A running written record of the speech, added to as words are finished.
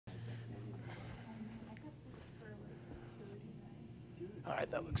All right,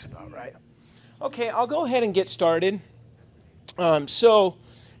 that looks about right. Okay, I'll go ahead and get started. So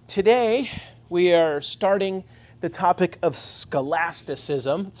today we are starting the topic of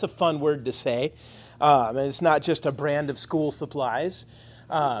scholasticism. It's a fun word to say. And it's not just a brand of school supplies.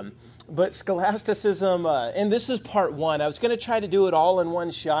 But scholasticism, and this is part one. I was going to try to do it all in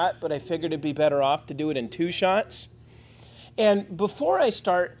one shot, but I figured it'd be better off to do it in two shots. And before I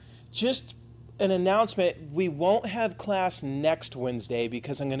start, just an announcement, we won't have class next Wednesday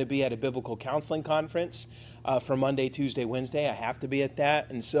because I'm going to be at a biblical counseling conference for Monday, Tuesday, Wednesday. I have to be at that.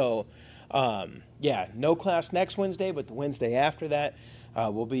 And so, yeah, no class next Wednesday, but the Wednesday after that,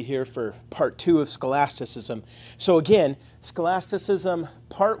 we'll be here for part two of scholasticism. So again, scholasticism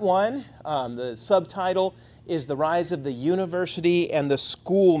part one, the subtitle is The Rise of the University and the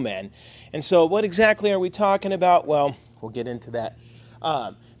Schoolmen. And so what exactly are we talking about? Well, we'll get into that.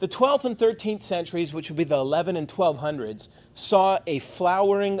 The 12th and 13th centuries, which would be the 11 and 1200s, saw a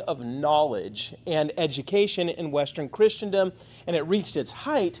flowering of knowledge and education in Western Christendom, and it reached its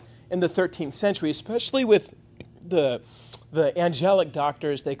height in the 13th century, especially with the angelic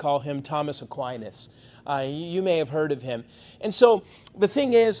doctors. They call him Thomas Aquinas. You may have heard of him. And so the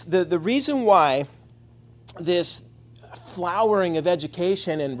thing is, the reason why this flowering of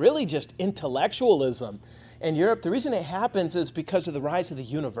education and really just intellectualism in Europe, the reason it happens is because of the rise of the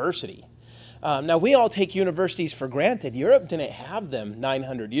university. Now, we all take universities for granted. Europe didn't have them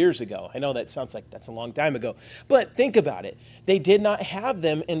 900 years ago. I know that sounds like that's a long time ago, but think about it. They did not have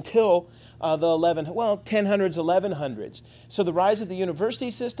them until the 1000s, 1100s. So the rise of the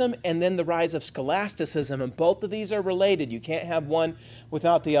university system and then the rise of scholasticism, and both of these are related. You can't have one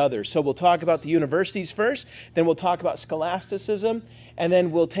without the other. So we'll talk about the universities first, then we'll talk about scholasticism, and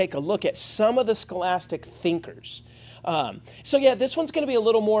then we'll take a look at some of the scholastic thinkers. So yeah, this one's going to be a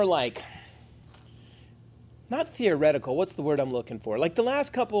little more like, not theoretical, what's the word I'm looking for? Like the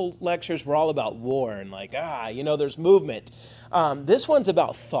last couple lectures were all about war and like, there's movement. This one's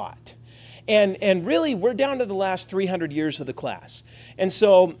about thought. And really, we're down to the last 300 years of the class. And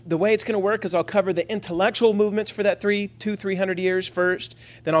so the way it's going to work is I'll cover the intellectual movements for that 300 years first.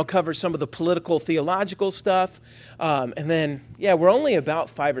 Then I'll cover some of the political, theological stuff. And then, yeah, we're only about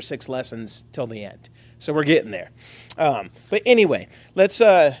 5 or 6 lessons till the end. So we're getting there. But anyway, let's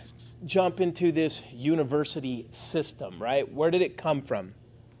jump into this university system, right? Where did it come from?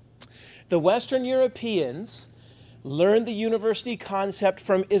 The Western Europeans learned the university concept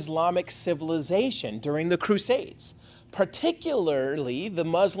from Islamic civilization during the Crusades, particularly the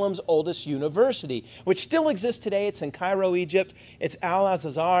Muslims' oldest university, which still exists today. It's in Cairo, Egypt. It's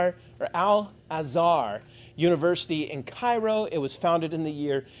Al-Azhar University in Cairo. It was founded in the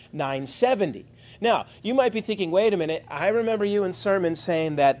year 970. Now, you might be thinking, wait a minute, I remember you in sermons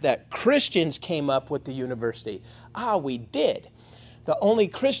saying that Christians came up with the university. We did. The only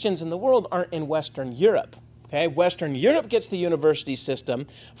Christians in the world aren't in Western Europe. Okay, Western Europe gets the university system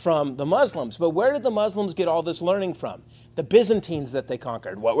from the Muslims. But where did the Muslims get all this learning from? The Byzantines that they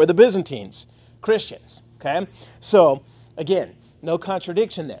conquered. What were the Byzantines? Christians. Okay, so again, no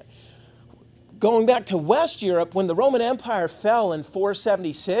contradiction there. Going back to West Europe, when the Roman Empire fell in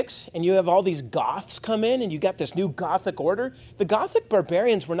 476, and you have all these Goths come in, and you got this new Gothic order, the Gothic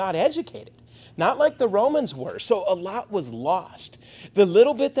barbarians were not educated. Not like the Romans were, so a lot was lost. The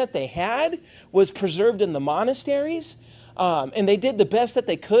little bit that they had was preserved in the monasteries, and they did the best that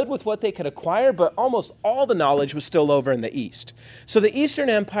they could with what they could acquire, but almost all the knowledge was still over in the East. So the Eastern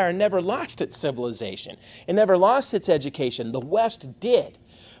Empire never lost its civilization. It never lost its education. The West did.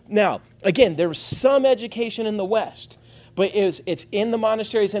 Now, again, there was some education in the West, but it's in the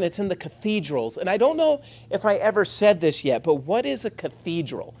monasteries and it's in the cathedrals. And I don't know if I ever said this yet, but what is a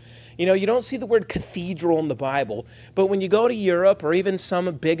cathedral? You know, you don't see the word cathedral in the Bible, but when you go to Europe or even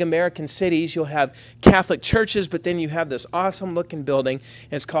some big American cities, you'll have Catholic churches, but then you have this awesome looking building,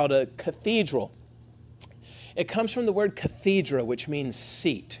 and it's called a cathedral. It comes from the word cathedra, which means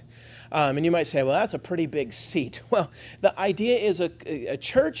seat. And you might say, well, that's a pretty big seat. Well, the idea is a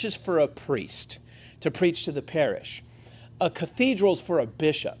church is for a priest to preach to the parish. A cathedral is for a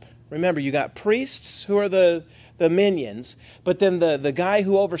bishop. Remember, you got priests who are the minions, but then the guy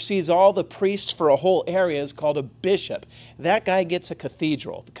who oversees all the priests for a whole area is called a bishop. That guy gets a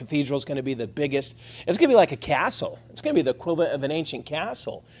cathedral. The cathedral is going to be the biggest. It's going to be like a castle. It's going to be the equivalent of an ancient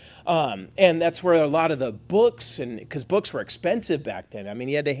castle. And that's where a lot of the books, and because books were expensive back then, I mean,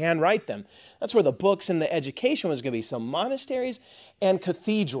 you had to handwrite them. That's where the books and the education was going to be. So monasteries and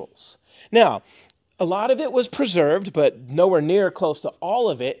cathedrals. Now, a lot of it was preserved, but nowhere near close to all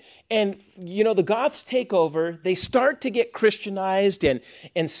of it. And, you know, the Goths take over, they start to get Christianized and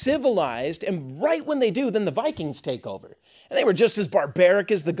civilized, and right when they do, then the Vikings take over. And they were just as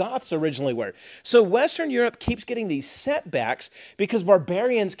barbaric as the Goths originally were. So Western Europe keeps getting these setbacks because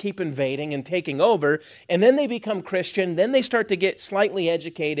barbarians keep invading and taking over, and then they become Christian, then they start to get slightly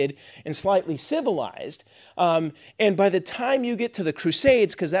educated and slightly civilized. And by the time you get to the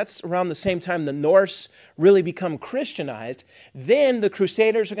Crusades, because that's around the same time the Norse really become Christianized, then the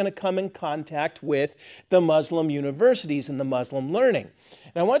Crusaders are going to come in contact with the Muslim universities and the Muslim learning.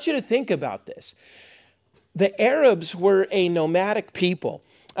 And I want you to think about this. The Arabs were a nomadic people.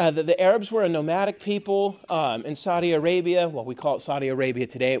 The Arabs were a nomadic people in Saudi Arabia. Well, we call it Saudi Arabia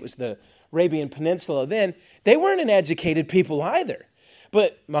today. It was the Arabian Peninsula then. They weren't an educated people either.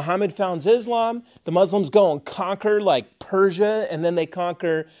 But Muhammad founds Islam. The Muslims go and conquer like Persia, and then they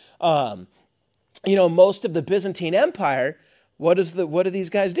conquer, you know, most of the Byzantine Empire. What do these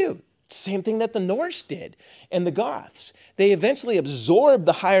guys do? Same thing that the Norse did and the Goths. They eventually absorbed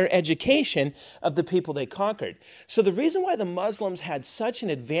the higher education of the people they conquered. So the reason why the Muslims had such an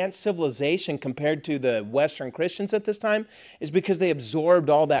advanced civilization compared to the Western Christians at this time is because they absorbed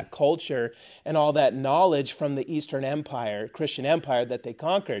all that culture and all that knowledge from the Eastern Empire, Christian Empire that they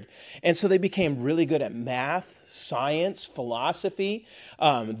conquered. And so they became really good at math, science, philosophy.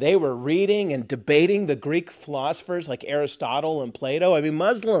 They were reading and debating the Greek philosophers like Aristotle and Plato. I mean,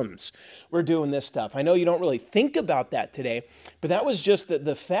 Muslims were doing this stuff. I know you don't really think about that today, but that was just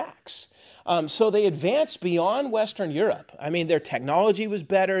the facts. So they advanced beyond Western Europe. I mean, their technology was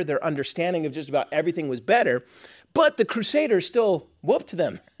better. Their understanding of just about everything was better. But the Crusaders still whooped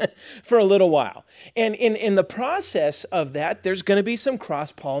them for a little while. And in the process of that, there's going to be some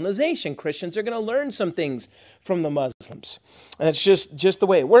cross-pollination. Christians are going to learn some things from the Muslims. And it's just the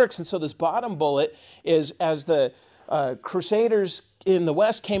way it works. And so this bottom bullet is as the Crusaders in the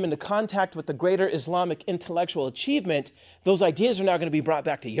West came into contact with the greater Islamic intellectual achievement, those ideas are now going to be brought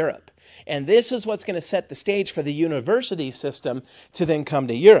back to Europe. And this is what's going to set the stage for the university system to then come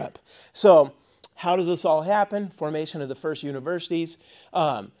to Europe. So how does this all happen? Formation of the first universities.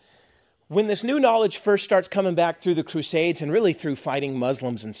 When this new knowledge first starts coming back through the Crusades and really through fighting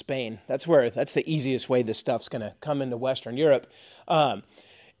Muslims in Spain, that's the easiest way this stuff's going to come into Western Europe.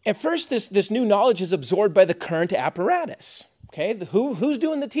 At first, this new knowledge is absorbed by the current apparatus. Okay, who's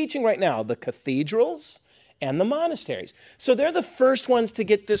doing the teaching right now? The cathedrals and the monasteries. So they're the first ones to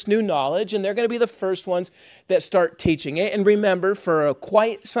get this new knowledge, and they're going to be the first ones that start teaching it. And remember, for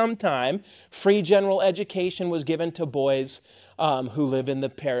quite some time, free general education was given to boys who live in the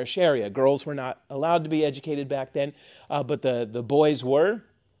parish area. Girls were not allowed to be educated back then, but the boys were.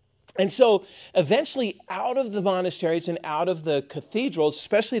 And so eventually out of the monasteries and out of the cathedrals,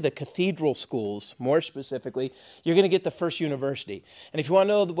 especially the cathedral schools, more specifically, you're going to get the first university. And if you want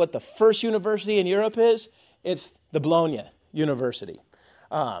to know what the first university in Europe is, it's the Bologna University.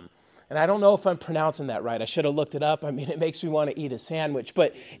 And I don't know if I'm pronouncing that right. I should have looked it up. I mean, it makes me want to eat a sandwich.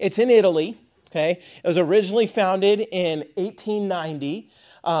 But it's in Italy. Okay? It was originally founded in 1890.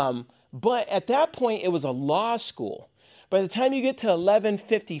 But at that point, it was a law school. By the time you get to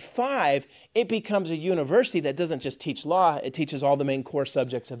 1155, it becomes a university that doesn't just teach law, it teaches all the main core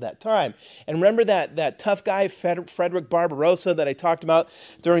subjects of that time. And remember that tough guy, Frederick Barbarossa, that I talked about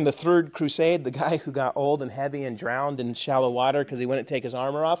during the Third Crusade, the guy who got old and heavy and drowned in shallow water because he wouldn't take his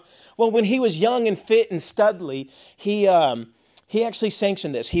armor off? Well, when he was young and fit and studly, he actually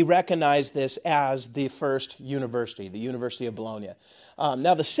sanctioned this. He recognized this as the first university, the University of Bologna.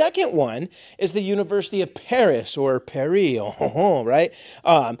 Now, the second one is the University of Paris, or Paris, right?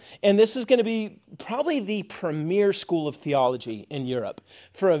 And this is going to be probably the premier school of theology in Europe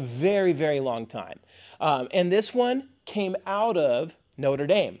for a very, very long time. And this one came out of Notre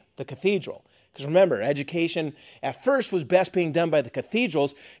Dame, the cathedral. Because remember, education at first was best being done by the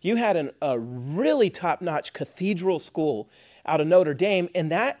cathedrals. You had a really top-notch cathedral school out of Notre Dame,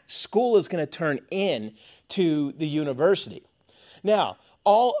 and that school is going to turn into the university. Now,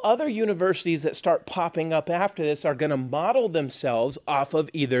 all other universities that start popping up after this are going to model themselves off of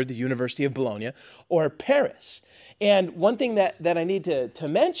either the University of Bologna or Paris. And one thing that I need to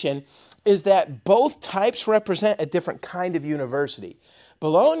mention is that both types represent a different kind of university.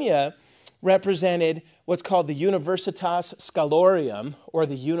 Bologna represented what's called the Universitas Scholarium, or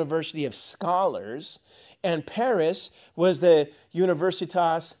the University of Scholars, and Paris was the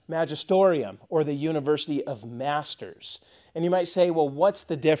Universitas Magisterium, or the University of Masters. And you might say, well, what's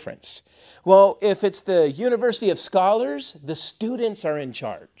the difference? Well, if it's the University of Scholars, the students are in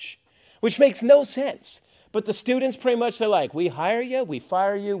charge, which makes no sense. But the students pretty much, they're like, we hire you, we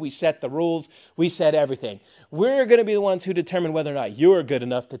fire you, we set the rules, we set everything. We're going to be the ones who determine whether or not you're good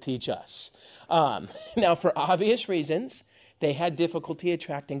enough to teach us. Now, for obvious reasons, they had difficulty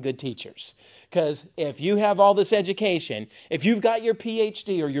attracting good teachers. Because if you have all this education, if you've got your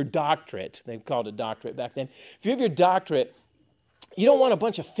PhD or your doctorate, they called it doctorate back then, if you have your doctorate, you don't want a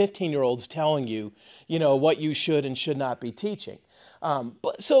bunch of 15-year-olds telling you, what you should and should not be teaching.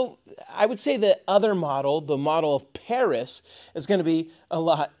 So I would say the other model, the model of Paris, is going to be a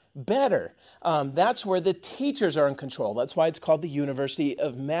lot better. That's where the teachers are in control. That's why it's called the University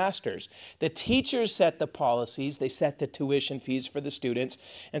of Masters. The teachers set the policies. They set the tuition fees for the students.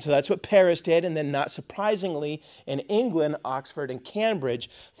 And so that's what Paris did. And then not surprisingly, in England, Oxford and Cambridge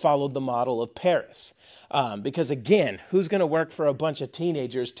followed the model of Paris. Because again, who's going to work for a bunch of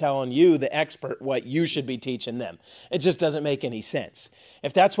teenagers telling you, the expert, what you should be teaching them? It just doesn't make any sense.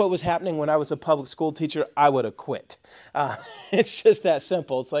 If that's what was happening when I was a public school teacher, I would have quit. It's just that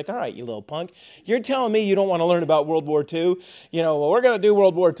simple. It's like, all right, you little punk, you're telling me you don't want to learn about World War II? Well, we're going to do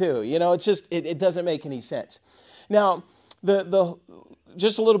World War II. It's just, it doesn't make any sense. Now,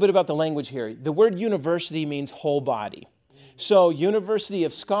 just a little bit about the language here. The word university means whole body. So University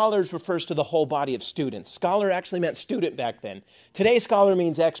of Scholars refers to the whole body of students. Scholar actually meant student back then. Today, scholar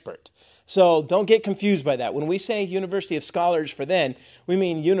means expert. So don't get confused by that. When we say University of Scholars for then, we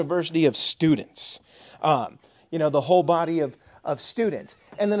mean University of Students. The whole body of students.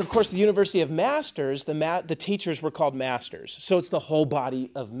 And then, of course, the University of Masters, the teachers were called masters. So it's the whole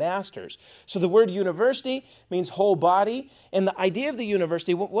body of masters. So the word university means whole body. And the idea of the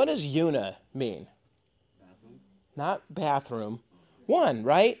university, what does una mean? Not bathroom. One,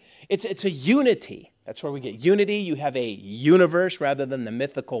 right? It's a unity. That's where we get unity. You have a universe rather than the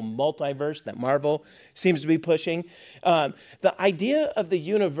mythical multiverse that Marvel seems to be pushing. The idea of the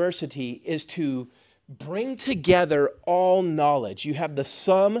university is to bring together all knowledge. You have the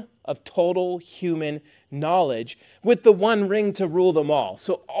sum of total human knowledge with the one ring to rule them all.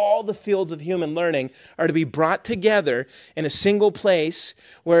 So all the fields of human learning are to be brought together in a single place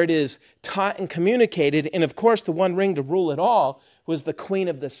where it is taught and communicated. And of course, the one ring to rule it all was the queen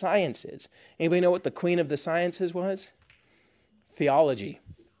of the sciences. Anybody know what the queen of the sciences was? Theology.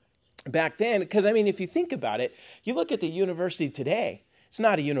 Back then, because if you think about it, you look at the university today, it's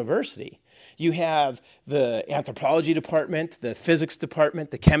not a university. You have the anthropology department, the physics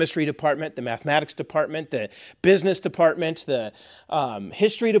department, the chemistry department, the mathematics department, the business department, the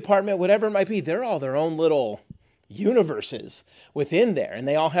history department, whatever it might be. They're all their own little universes within there, and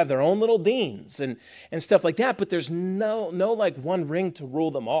they all have their own little deans and stuff like that. But there's no like one ring to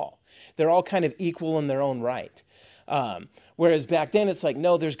rule them all. They're all kind of equal in their own right. Whereas back then, it's like,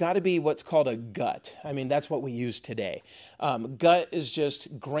 no, there's got to be what's called a gut. That's what we use today. Gut is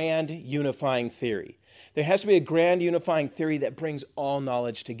just grand unifying theory. There has to be a grand unifying theory that brings all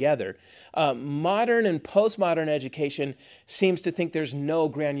knowledge together. Modern and postmodern education seems to think there's no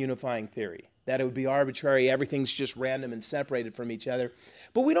grand unifying theory, that it would be arbitrary, everything's just random and separated from each other.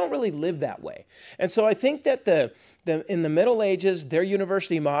 But we don't really live that way. And so I think that in the Middle Ages, their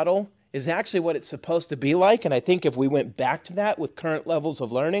university model is actually what it's supposed to be like. And I think if we went back to that with current levels of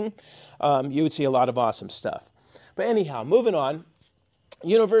learning, you would see a lot of awesome stuff. But anyhow, moving on,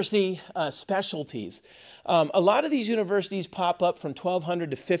 university specialties. A lot of these universities pop up from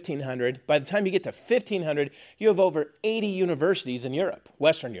 1200 to 1500. By the time you get to 1500, you have over 80 universities in Europe,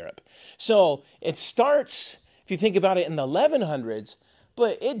 Western Europe. So it starts, if you think about it, in the 1100s,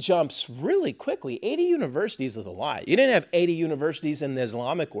 but it jumps really quickly. 80 universities is a lot. You didn't have 80 universities in the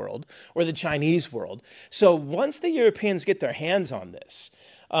Islamic world or the Chinese world. So once the Europeans get their hands on this,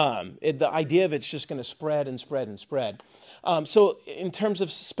 the idea of it's just going to spread and spread and spread. So in terms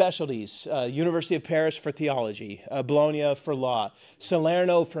of specialties, University of Paris for theology, Bologna for law,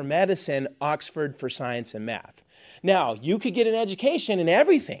 Salerno for medicine, Oxford for science and math. Now, you could get an education in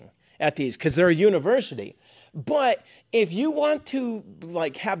everything at these because they're a university. But if you want to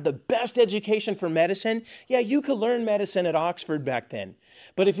have the best education for medicine, yeah, you could learn medicine at Oxford back then.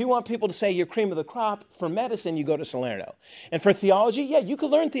 But if you want people to say you're cream of the crop for medicine, you go to Salerno. And for theology, yeah, you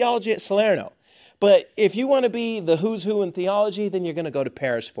could learn theology at Salerno. But if you want to be the who's who in theology, then you're going to go to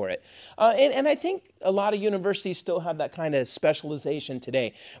Paris for it. And I think a lot of universities still have that kind of specialization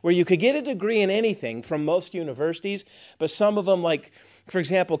today, where you could get a degree in anything from most universities, but some of them, like, for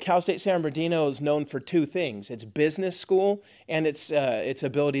example, Cal State San Bernardino is known for two things. It's business school and its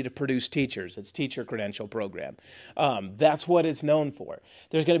ability to produce teachers. Its teacher credential program. That's what it's known for.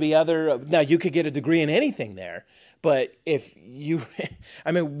 There's going to be other, now you could get a degree in anything there, but if you,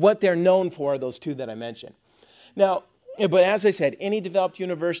 what they're known for are those two that I mentioned. Now, Yeah, but as I said, any developed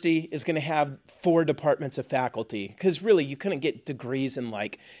university is going to have 4 departments of faculty because really you couldn't get degrees in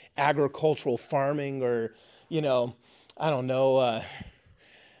like agricultural farming or, you know, I don't know,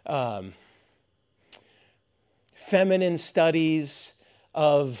 um, feminine studies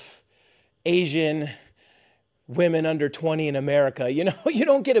of Asian women under 20 in America. You know, you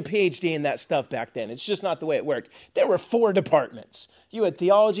don't get a PhD in that stuff back then. It's just not the way it worked. There were 4 departments. You had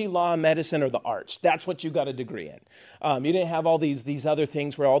theology, law, medicine, or the arts. That's what you got a degree in. You didn't have all these other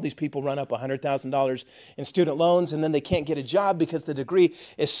things where all these people run up $100,000 in student loans and then they can't get a job because the degree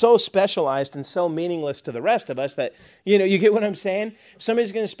is so specialized and so meaningless to the rest of us that, you know, you get what I'm saying?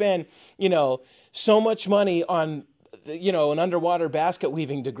 Somebody's going to spend, you know, so much money on, you know, an underwater basket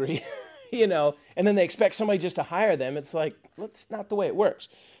weaving degree. You know, and then they expect somebody just to hire them. It's like, well, that's not the way it works.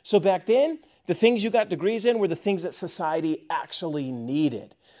 So back then, the things you got degrees in were the things that society actually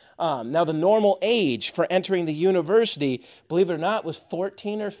needed. Now, the normal age for entering the university, believe it or not, was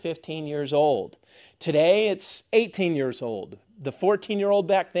 14 or 15 years old. Today, it's 18 years old. The 14-year-old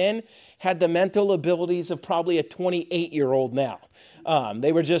back then had the mental abilities of probably a 28-year-old now.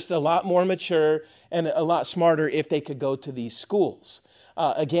 They were just a lot more mature and a lot smarter if they could go to these schools.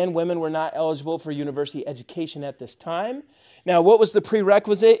 Again, women were not eligible for university education at this time. Now, what was the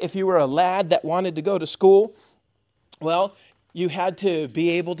prerequisite if you were a lad that wanted to go to school? Well, you had to be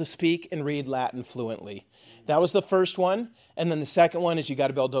able to speak and read Latin fluently. That was the first one. And then the second one is you got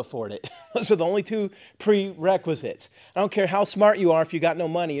to be able to afford it. Those are the only 2 prerequisites. I don't care how smart you are. If you got no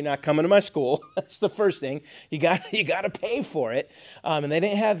money, you're not coming to my school. That's the first thing. You got to pay for it. And they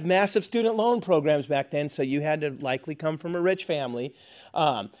didn't have massive student loan programs back then, so you had to likely come from a rich family.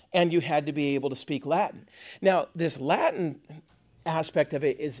 And you had to be able to speak Latin. Now, this Latin aspect of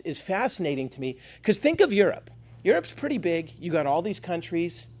it is fascinating to me because think of Europe. Europe's pretty big. You got all these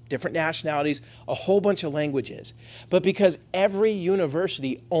countries, different nationalities, a whole bunch of languages. But because every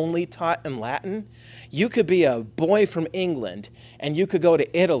university only taught in Latin, you could be a boy from England and you could go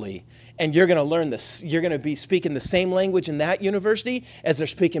to Italy and you're going to learn this. You're going to be speaking the same language in that university as they're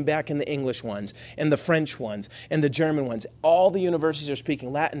speaking back in the English ones and the French ones and the German ones. All the universities are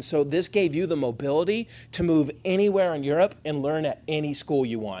speaking Latin. So this gave you the mobility to move anywhere in Europe and learn at any school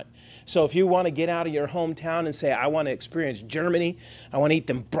you want. So if you want to get out of your hometown and say, I want to experience Germany, I want to eat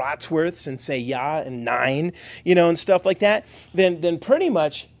them bratwursts and say ja and nein, you know, and stuff like that, then pretty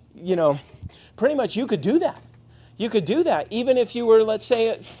much, you know, you could do that. You could do that even if you were, let's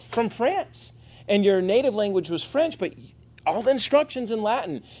say, from France and your native language was French, but all the instructions in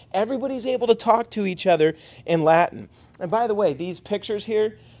Latin. Everybody's able to talk to each other in Latin. And by the way, these pictures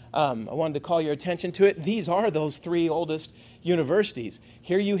here, I wanted to call your attention to it. These are those 3 oldest universities.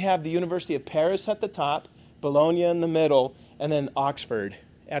 Here you have the University of Paris at the top, Bologna in the middle, and then Oxford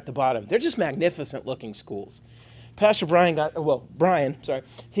at the bottom. They're just magnificent looking schools. Pastor Brian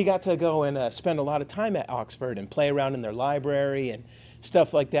he got to go and spend a lot of time at Oxford and play around in their library and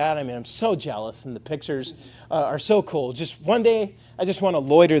stuff like that. I mean, I'm so jealous, and the pictures are so cool. Just one day, I just want to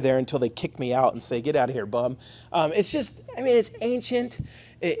loiter there until they kick me out and say, get out of here, bum. It's just, I mean, it's ancient.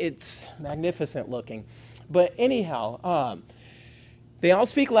 It's magnificent looking. But anyhow, they all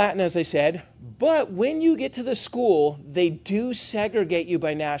speak Latin, as I said, but when you get to the school, they do segregate you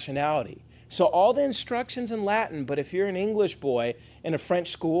by nationality. So all the instruction's in Latin, but if you're an English boy in a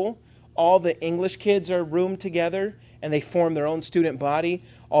French school, all the English kids are roomed together and they form their own student body.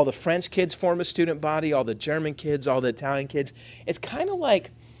 All the French kids form a student body, all the German kids, all the Italian kids. It's kind of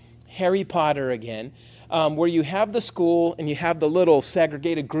like Harry Potter again, where you have the school and you have the little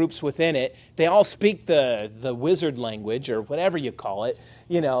segregated groups within it. They all speak the wizard language or whatever you call it.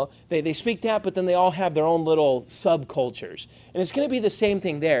 You know, they speak that, but then they all have their own little subcultures. And it's going to be the same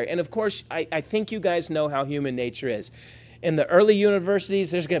thing there. And of course, I think you guys know how human nature is. In the early universities,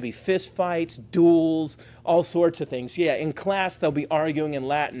 there's going to be fist fights, duels, all sorts of things. Yeah, in class, they'll be arguing in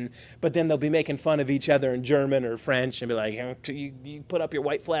Latin, but then they'll be making fun of each other in German or French and be like, you put up your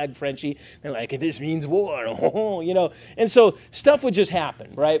white flag, Frenchie. They're like, this means war, you know. And so stuff would just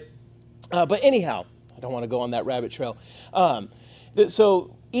happen, right? But anyhow, I don't want to go on that rabbit trail.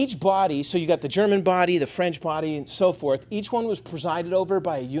 So each body, so you got the German body, the French body, and so forth, each one was presided over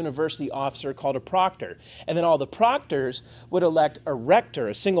by a university officer called a proctor. And then all the proctors would elect a rector,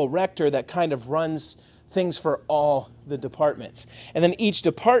 a single rector that kind of runs things for all the departments. And then each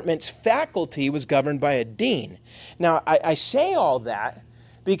department's faculty was governed by a dean. Now, I say all that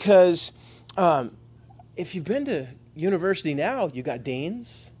because if you've been to university now, you got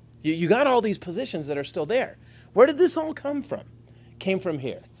deans, you got all these positions that are still there. Where did this all come from? Came from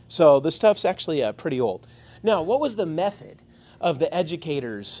here. So this stuff's actually pretty old. Now, what was the method of the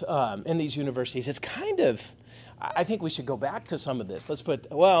educators in these universities? It's kind of, I think we should go back to some of this.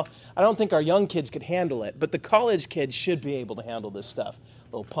 Well, I don't think our young kids could handle it, but the college kids should be able to handle this stuff.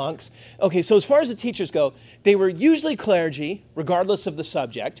 Little punks. Okay, so as far as the teachers go, they were usually clergy, regardless of the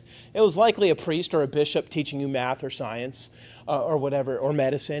subject. It was likely a priest or a bishop teaching you math or science or whatever, or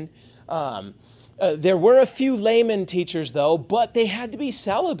medicine. There were a few layman teachers, though, but they had to be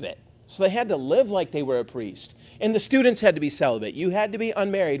celibate. So they had to live like they were a priest. And the students had to be celibate. You had to be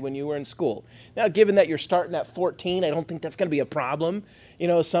unmarried when you were in school. Now, given that you're starting at 14, I don't think that's going to be a problem. You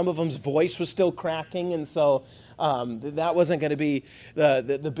know, some of them's voice was still cracking, and so that wasn't going to be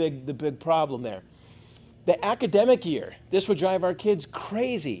the big problem there. The academic year, this would drive our kids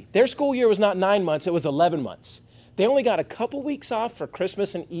crazy. Their school year was not 9 months, it was 11 months. They only got a couple weeks off for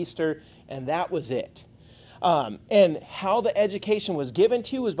Christmas and Easter, and that was it. And how the education was given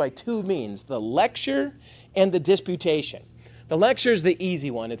to you was by two means, the lecture and the disputation. The lecture is the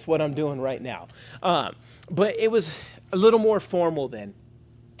easy one. It's what I'm doing right now. But it was a little more formal then.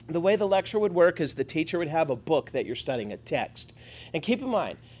 The way the lecture would work is the teacher would have a book that you're studying, a text. And keep in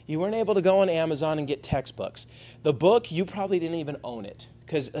mind, you weren't able to go on Amazon and get textbooks. The book, you probably didn't even own it.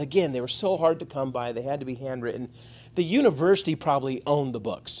 Because, again, they were so hard to come by. They had to be handwritten. The university probably owned the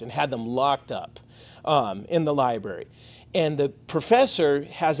books and had them locked up in the library. And the professor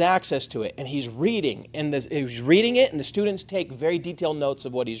has access to it, and he's reading. And he's reading it, and the students take very detailed notes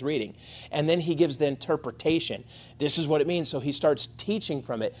of what he's reading. And then he gives the interpretation. This is what it means. So he starts teaching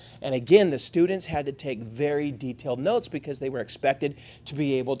from it. And again, the students had to take very detailed notes because they were expected to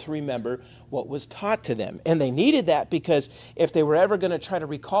be able to remember what was taught to them. And they needed that because if they were ever going to try to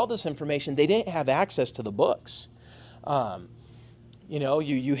recall this information, they didn't have access to the books. You know,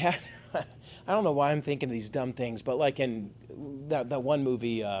 you had... I don't know why I'm thinking of these dumb things, but like in that one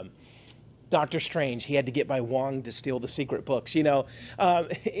movie, Doctor Strange, he had to get by Wong to steal the secret books. You know,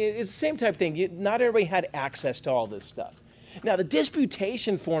 it's the same type of thing. Not everybody had access to all this stuff. Now, the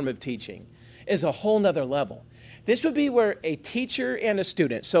disputation form of teaching is a whole nother level. This would be where a teacher and a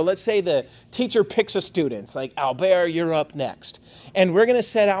student, so let's say the teacher picks a student, it's like, Albert, you're up next. And we're going to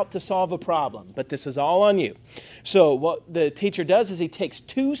set out to solve a problem, but this is all on you. So what the teacher does is he takes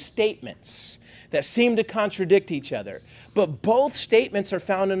two statements that seem to contradict each other, but both statements are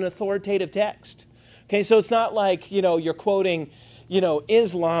found in an authoritative text. Okay, so it's not like, you know, you're quoting, you know,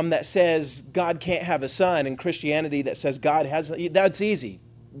 Islam that says God can't have a son and Christianity that says God has, that's easy.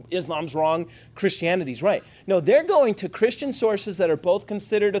 Islam's wrong, Christianity's right. No, they're going to Christian sources that are both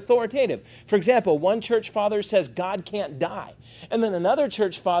considered authoritative. For example, one church father says God can't die, and then another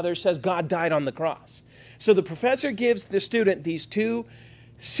church father says God died on the cross. So the professor gives the student these two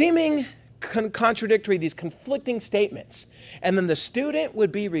seeming contradictory, these conflicting statements, and then the student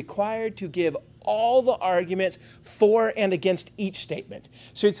would be required to give all the arguments for and against each statement.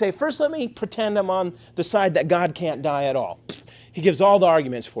 So he'd say, first let me pretend I'm on the side that God can't die at all. He gives all the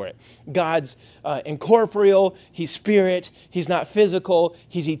arguments for it. God's incorporeal, he's spirit, he's not physical,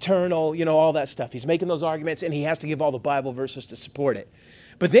 he's eternal, you know, all that stuff. He's making those arguments, and he has to give all the Bible verses to support it.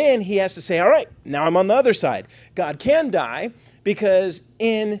 But then he has to say, all right, now I'm on the other side. God can die because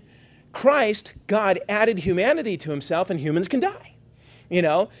in Christ, God added humanity to himself, and humans can die. You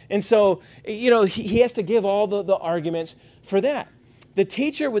know, and so, you know, he has to give all the arguments for that. The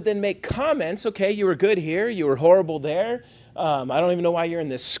teacher would then make comments, okay, you were good here, you were horrible there, I don't even know why you're in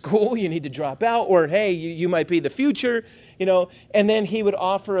this school, you need to drop out, or hey, you might be the future, you know, and then he would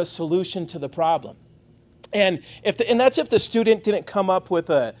offer a solution to the problem. And that's if the student didn't come up with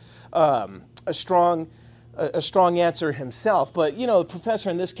a strong answer himself. But, you know, the professor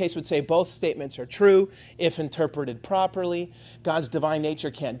in this case would say both statements are true if interpreted properly. God's divine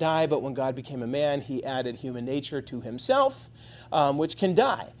nature can't die, but when God became a man, he added human nature to himself, which can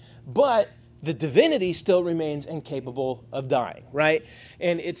die. But the divinity still remains incapable of dying, right?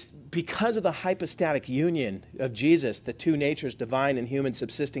 And it's because of the hypostatic union of Jesus, the two natures, divine and human,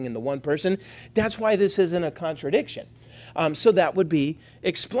 subsisting in the one person. That's why this isn't a contradiction. So that would be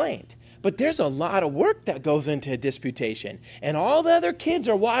explained. But there's a lot of work that goes into a disputation, and all the other kids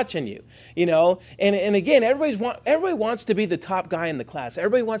are watching you, you know. And again, everybody wants to be the top guy in the class.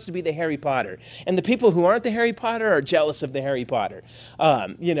 Everybody wants to be the Harry Potter, and the people who aren't the Harry Potter are jealous of the Harry Potter,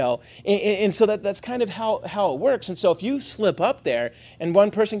 you know. And so that's kind of how it works. And so if you slip up there, and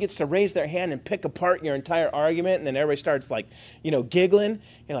one person gets to raise their hand and pick apart your entire argument, and then everybody starts like, you know, giggling,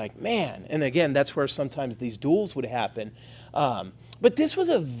 you're like, man. And again, that's where sometimes these duels would happen. But this was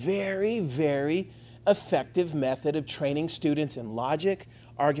a very, very effective method of training students in logic,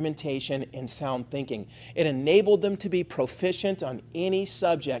 argumentation, and sound thinking. It enabled them to be proficient on any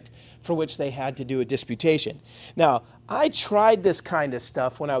subject for which they had to do a disputation. Now, I tried this kind of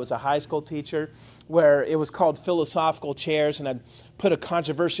stuff when I was a high school teacher, where it was called philosophical chairs, and I'd put a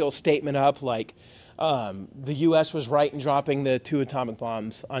controversial statement up like, the U.S. was right in dropping the 2 atomic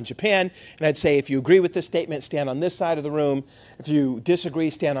bombs on Japan. And I'd say, if you agree with this statement, stand on this side of the room. If you disagree,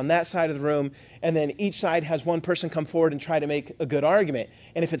 stand on that side of the room. And then each side has one person come forward and try to make a good argument.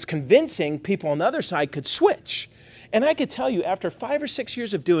 And if it's convincing, people on the other side could switch. And I could tell you, after 5 or 6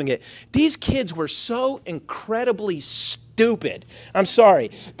 years of doing it, these kids were so incredibly stupid. I'm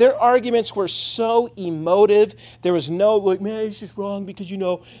sorry. Their arguments were so emotive. There was no, like, man, it's just wrong because, you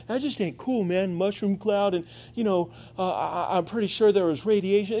know, that just ain't cool, man. Mushroom cloud and, you know, I'm pretty sure there was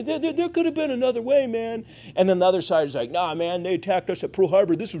radiation. There could have been another way, man. And then the other side is like, nah, man, they attacked us at Pearl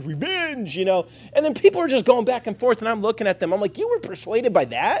Harbor. This was revenge, you know. And then people are just going back and forth, and I'm looking at them. I'm like, you were persuaded by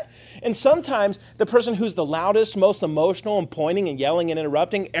that? And sometimes the person who's the loudest, most emotional and pointing and yelling and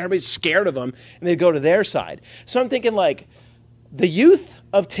interrupting, everybody's scared of them, and they go to their side. So I'm thinking, like, the youth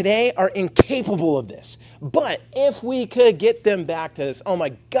of today are incapable of this. But if we could get them back to this, oh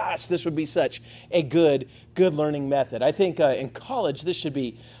my gosh, this would be such a good learning method. I think in college this should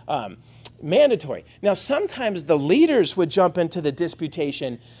be mandatory. Now, sometimes the leaders would jump into the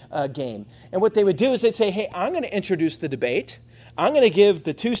disputation game. And what they would do is they'd say, hey, I'm going to introduce the debate. I'm going to give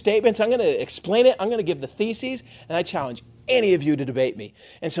the 2 statements. I'm going to explain it. I'm going to give the theses. And I challenge any of you to debate me.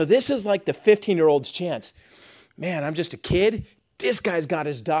 And so this is like the 15-year-old's chance. Man, I'm just a kid. This guy's got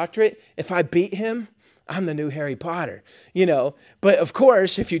his doctorate. If I beat him, I'm the new Harry Potter, you know. But of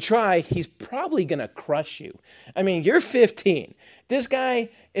course, if you try, he's probably going to crush you. I mean, you're 15. This guy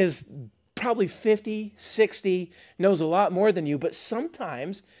is probably 50, 60, knows a lot more than you. But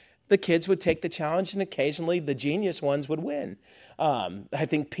sometimes the kids would take the challenge, and occasionally the genius ones would win. I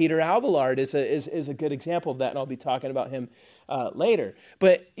think Peter Abelard is a good example of that, and I'll be talking about him later.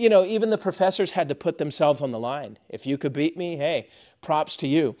 But, you know, even the professors had to put themselves on the line. If you could beat me, hey, props to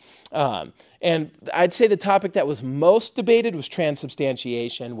you. And I'd say the topic that was most debated was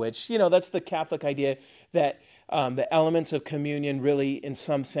transubstantiation, which, you know, that's the Catholic idea that the elements of communion really, in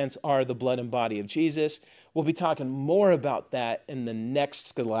some sense, are the blood and body of Jesus. We'll be talking more about that in the next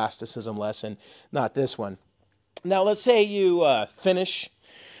Scholasticism lesson, not this one. Now, let's say you finish.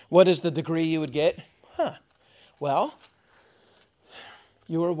 What is the degree you would get? Well,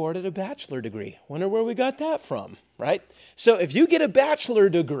 you were awarded a bachelor degree. Wonder where we got that from, right? So if you get a bachelor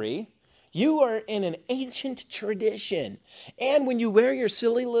degree, you are in an ancient tradition. And when you wear your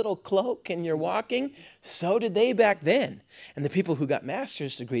silly little cloak and you're walking, so did they back then. And the people who got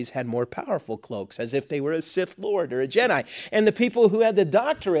master's degrees had more powerful cloaks, as if they were a Sith Lord or a Jedi. And the people who had the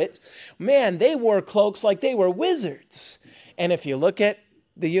doctorate, man, they wore cloaks like they were wizards. And if you look at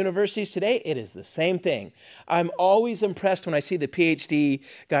the universities today, it is the same thing. I'm always impressed when I see the PhD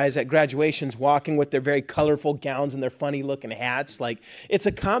guys at graduations walking with their very colorful gowns and their funny looking hats. Like, it's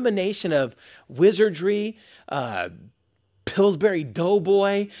a combination of wizardry, Pillsbury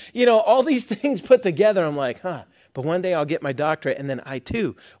Doughboy, you know, all these things put together. I'm like, but one day I'll get my doctorate, and then I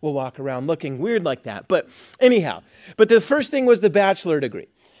too will walk around looking weird like that. But anyhow, but the first thing was the bachelor degree.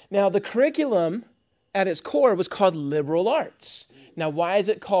 Now, the curriculum at its core was called liberal arts. Now, why is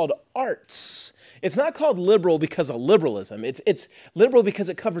it called arts? It's not called liberal because of liberalism. It's liberal because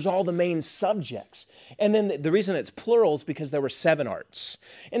it covers all the main subjects. And then the reason it's plural is because there were 7 arts.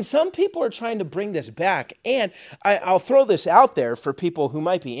 And some people are trying to bring this back. And I'll throw this out there for people who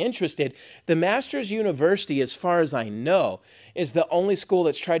might be interested. The Masters University, as far as I know, is the only school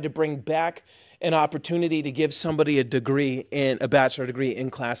that's tried to bring back an opportunity to give somebody a bachelor degree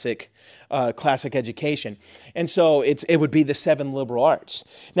in classic education. And so it would be the 7 liberal arts.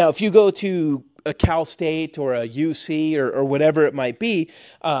 Now, if you go to a Cal State or a UC or whatever it might be,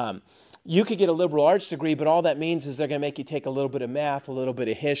 you could get a liberal arts degree, but all that means is they're going to make you take a little bit of math, a little bit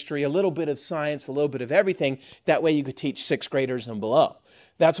of history, a little bit of science, a little bit of everything. That way you could teach 6th graders and below.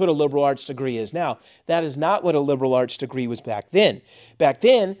 That's what a liberal arts degree is now. That is not what a liberal arts degree was back then. Back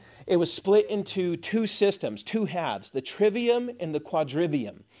then, it was split into 2 systems, 2 halves, the trivium and the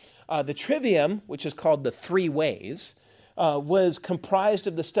quadrivium. The trivium, which is called the 3 ways, was comprised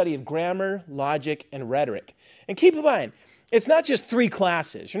of the study of grammar, logic, and rhetoric. And keep in mind, it's not just 3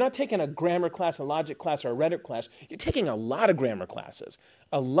 classes. You're not taking a grammar class, a logic class, or a rhetoric class. You're taking a lot of grammar classes,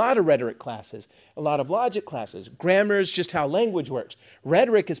 a lot of rhetoric classes, a lot of logic classes. Grammar is just how language works.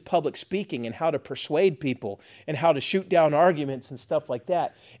 Rhetoric is public speaking and how to persuade people and how to shoot down arguments and stuff like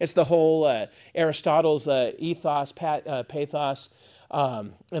that. It's the whole Aristotle's ethos, pathos,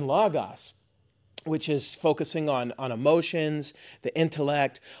 and logos. which is focusing on emotions, the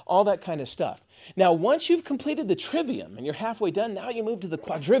intellect, all that kind of stuff. Now, once you've completed the trivium and you're halfway done, now you move to the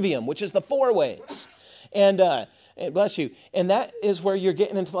quadrivium, which is the 4 ways. And bless you. And that is where you're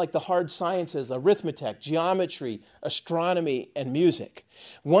getting into like the hard sciences, arithmetic, geometry, astronomy, and music.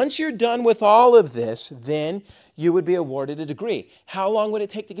 Once you're done with all of this, then you would be awarded a degree. How long would it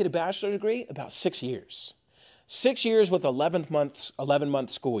take to get a bachelor degree? About 6 years. 6 years with 11 month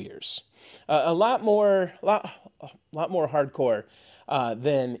school years. A lot more hardcore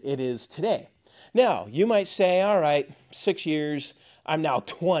than it is today. Now, you might say, all right, 6 years, I'm now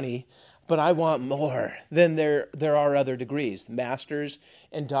 20, but I want more. Then there are other degrees, master's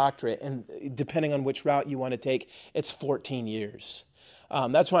and doctorate, and depending on which route you want to take, it's 14 years.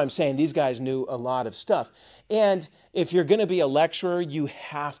 That's why I'm saying these guys knew a lot of stuff. And if you're going to be a lecturer, you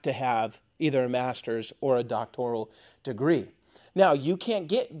have to have either a master's or a doctoral degree. Now,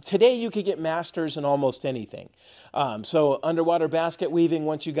 today you could get masters in almost anything. So underwater basket weaving,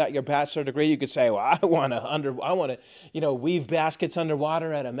 once you got your bachelor degree, you could say, well, I want to, weave baskets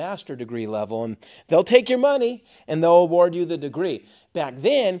underwater at a master degree level, and they'll take your money and they'll award you the degree. Back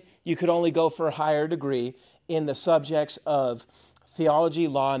then, you could only go for a higher degree in the subjects of theology,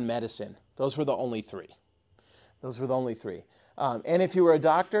 law, and medicine. Those were the only 3. And if you were a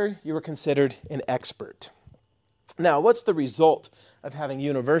doctor, you were considered an expert. Now, what's the result of having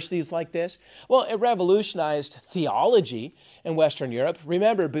universities like this? Well, it revolutionized theology in Western Europe.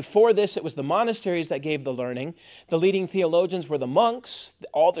 Remember, before this, it was the monasteries that gave the learning. The leading theologians were the monks.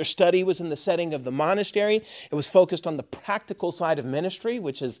 All their study was in the setting of the monastery. It was focused on the practical side of ministry,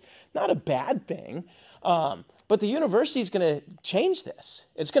 which is not a bad thing. But the university is going to change this.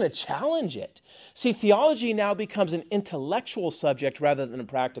 It's going to challenge it. See, theology now becomes an intellectual subject rather than a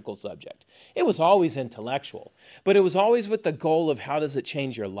practical subject. It was always intellectual, but it was always with the goal of how does it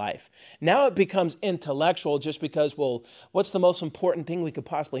change your life. Now it becomes intellectual just because, well, what's the most important thing we could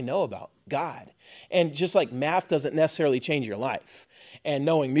possibly know about? God. And just like math doesn't necessarily change your life, and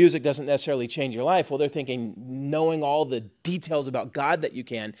knowing music doesn't necessarily change your life, well, they're thinking knowing all the details about God that you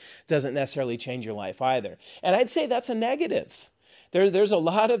can doesn't necessarily change your life either. And I'd say that's a negative. There's a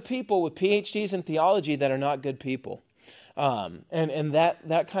lot of people with PhDs in theology that are not good people. And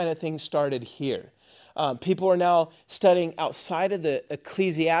that kind of thing started here. People are now studying outside of the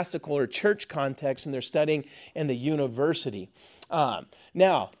ecclesiastical or church context, and they're studying in the university.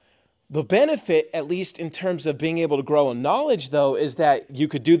 Now, the benefit, at least in terms of being able to grow in knowledge, though, is that you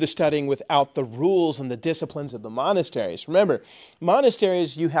could do the studying without the rules and the disciplines of the monasteries. Remember,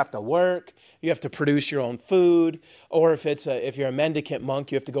 monasteries, you have to work, you have to produce your own food, or if you're a mendicant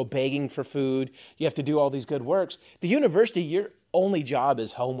monk, you have to go begging for food, you have to do all these good works. The university, your only job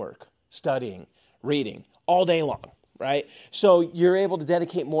is homework, studying, reading, all day long, right? So you're able to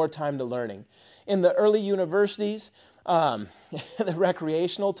dedicate more time to learning. In the early universities, the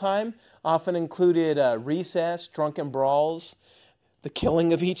recreational time often included recess, drunken brawls, the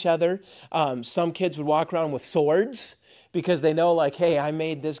killing of each other. Some kids would walk around with swords because they know, like, hey, I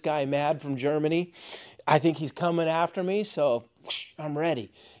made this guy mad from Germany. I think he's coming after me, so I'm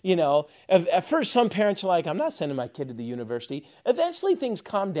ready. At first, some parents are like, I'm not sending my kid to the university. Eventually, things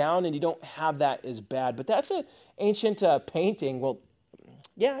calm down and you don't have that as bad. But that's an ancient painting. Well,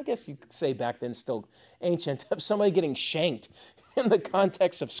 yeah, I guess you could say back then still ancient, of somebody getting shanked in the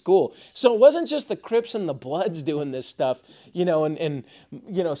context of school. So it wasn't just the Crips and the Bloods doing this stuff, in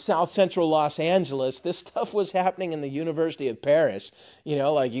South Central Los Angeles. This stuff was happening in the University of Paris,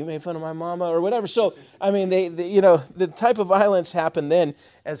 like you made fun of my mama or whatever. So, I mean, the type of violence happened then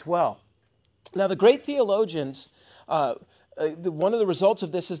as well. Now, the great theologians, one of the results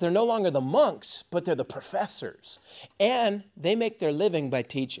of this is they're no longer the monks, but they're the professors. And they make their living by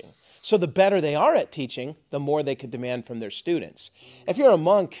teaching. So the better they are at teaching, the more they could demand from their students. If you're a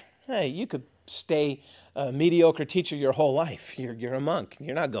monk, hey, you could stay a mediocre teacher your whole life. You're a monk.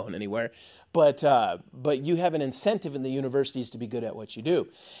 You're not going anywhere. But you have an incentive in the universities to be good at what you do.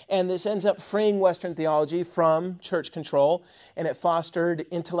 And this ends up freeing Western theology from church control, and it fostered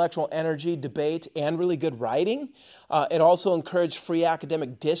intellectual energy, debate, and really good writing. It also encouraged free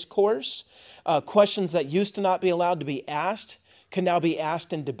academic discourse. Questions that used to not be allowed to be asked can now be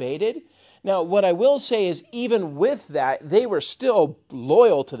asked and debated. Now, what I will say is even with that, they were still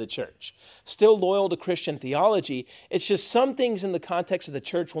loyal to the church, still loyal to Christian theology. It's just some things in the context of the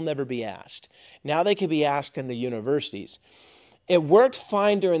church will never be asked. Now they can be asked in the universities. It worked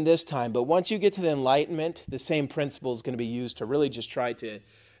fine during this time, but once you get to the Enlightenment, the same principle is going to be used to really just try to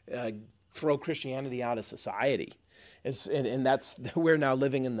throw Christianity out of society. And that's, we're now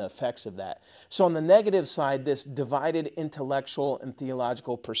living in the effects of that. So on the negative side, this divided intellectual and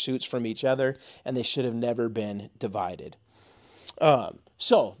theological pursuits from each other, and they should have never been divided.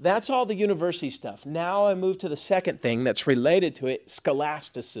 So that's all the university stuff. Now I move to the second thing that's related to it,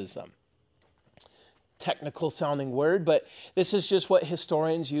 scholasticism. Technical sounding word, but this is just what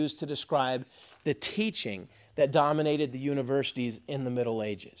historians use to describe the teaching that dominated the universities in the Middle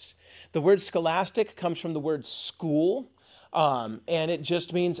Ages. The word scholastic comes from the word school, and it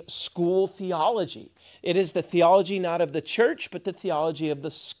just means school theology. It is the theology not of the church, but the theology of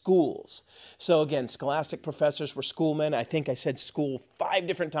the schools. So again, scholastic professors were schoolmen. I think I said school 5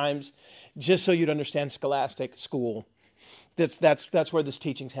 different times, just so you'd understand scholastic school. That's where this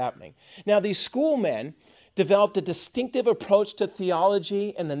teaching's happening. Now, these schoolmen developed a distinctive approach to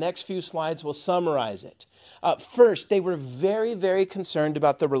theology, and the next few slides will summarize it. First, they were very, very concerned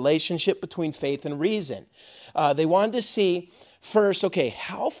about the relationship between faith and reason. They wanted to see, first, okay,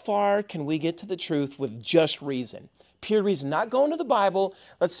 how far can we get to the truth with just reason? Pure reason, not going to the Bible.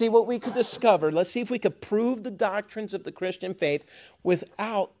 Let's see what we could discover. Let's see if we could prove the doctrines of the Christian faith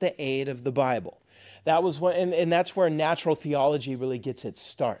without the aid of the Bible. That was what, and that's where natural theology really gets its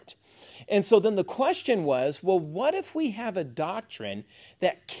start. And so then the question was, well, what if we have a doctrine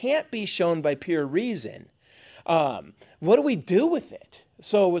that can't be shown by pure reason? What do we do with it?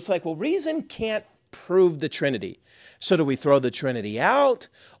 So it's like, well, reason can't prove the Trinity. So do we throw the Trinity out,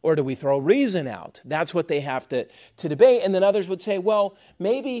 or do we throw reason out? That's what they have to debate. And then others would say, well,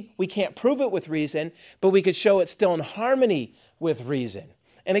 maybe we can't prove it with reason, but we could show it's still in harmony with reason.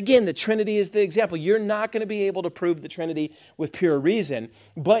 And again, the Trinity is the example. You're not going to be able to prove the Trinity with pure reason,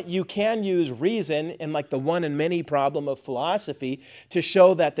 but you can use reason in like the one and many problem of philosophy to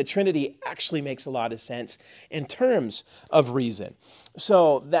show that the Trinity actually makes a lot of sense in terms of reason.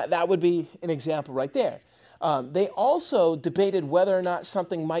 So that would be an example right there. They also debated whether or not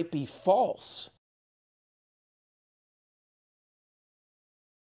something might be false.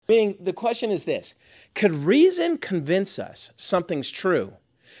 Meaning, the question is this: could reason convince us something's true,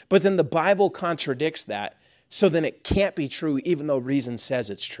 but then the Bible contradicts that, so then it can't be true even though reason says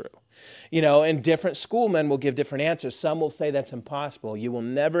it's true? You know, and different schoolmen will give different answers. Some will say that's impossible. You will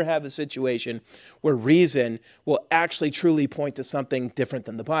never have a situation where reason will actually truly point to something different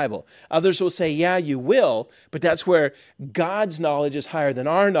than the Bible. Others will say, yeah, you will, but that's where God's knowledge is higher than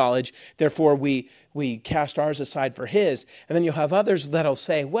our knowledge. Therefore, we cast ours aside for his. And then you'll have others that'll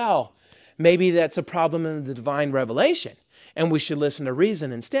say, well, maybe that's a problem in the divine revelation, and we should listen to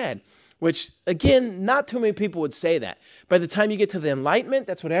reason instead. Which, again, not too many people would say that. By the time you get to the Enlightenment,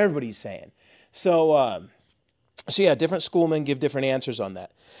 that's what everybody's saying. So yeah, different schoolmen give different answers on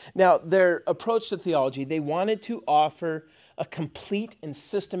that. Now, their approach to theology, they wanted to offer a complete and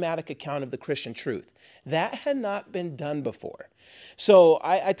systematic account of the Christian truth. That had not been done before. So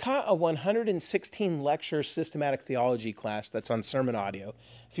I taught a 116-lecture systematic theology class that's on sermon audio.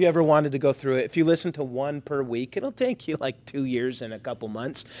 If you ever wanted to go through it, if you listen to one per week, it'll take you like 2 years and a couple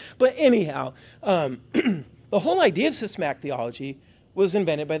months. But anyhow, the whole idea of systematic theology was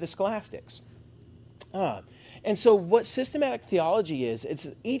invented by the scholastics. And so what systematic theology is, it's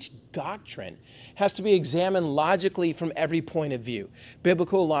each doctrine has to be examined logically from every point of view,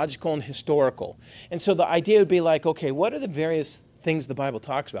 biblical, logical, and historical. And so the idea would be like, okay, what are the various things the Bible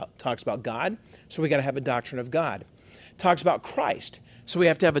talks about? It talks about God, so we got to have a doctrine of God. It talks about Christ, so we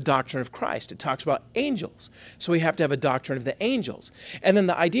have to have a doctrine of Christ. It talks about angels, so we have to have a doctrine of the angels. And then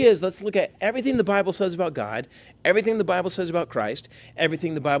the idea is, let's look at everything the Bible says about God, everything the Bible says about Christ,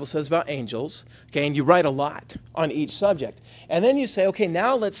 everything the Bible says about angels, okay, and you write a lot on each subject. And then you say, okay,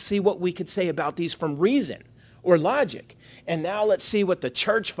 now let's see what we could say about these from reason or logic. And now let's see what the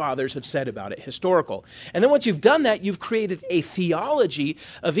church fathers have said about it, historical. And then once you've done that, you've created a theology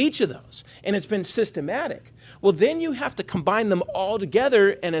of each of those. And it's been systematic. Well, then you have to combine them all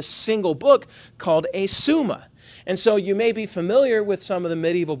together in a single book called a summa. And so you may be familiar with some of the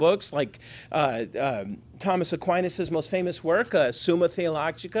medieval books, like Thomas Aquinas' most famous work, Summa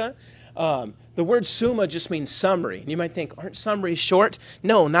Theologica. The word summa just means summary. And you might think, aren't summaries short?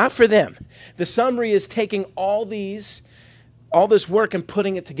 No, not for them. The summary is taking all this work and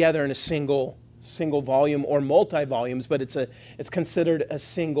putting it together in a single volume or multi-volumes, but it's considered a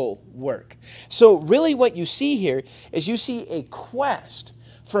single work. So really what you see here is you see a quest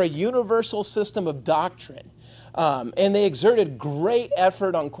for a universal system of doctrine And they exerted great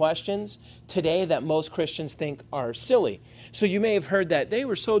effort on questions today that most Christians think are silly. So you may have heard that they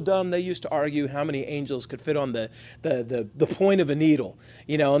were so dumb they used to argue how many angels could fit on the point of a needle,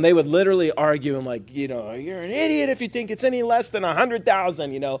 and they would literally argue and like, you're an idiot if you think it's any less than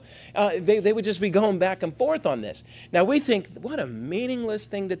 100,000, They would just be going back and forth on this. Now we think, what a meaningless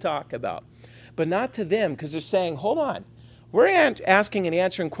thing to talk about, but not to them, because they're saying, hold on. We're asking and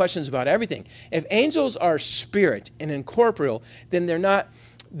answering questions about everything. If angels are spirit and incorporeal, then they're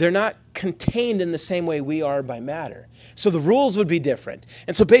not contained in the same way we are by matter. So the rules would be different.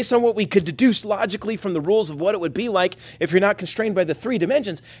 And so based on what we could deduce logically from the rules of what it would be like if you're not constrained by the 3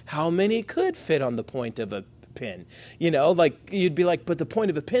 dimensions, how many could fit on the point of a pin? Like you'd be like, but the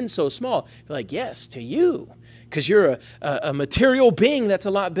point of a pin's so small. You're like, yes, to you. Because you're a material being that's a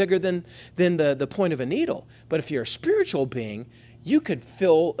lot bigger than the point of a needle. But if you're a spiritual being, you could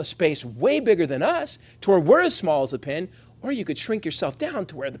fill a space way bigger than us to where we're as small as a pin, or you could shrink yourself down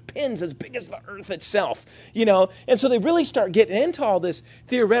to where the pin's as big as the earth itself, And so they really start getting into all this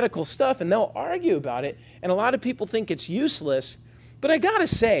theoretical stuff, and they'll argue about it. And a lot of people think it's useless. But I gotta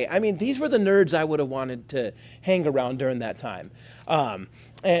say, these were the nerds I would have wanted to hang around during that time.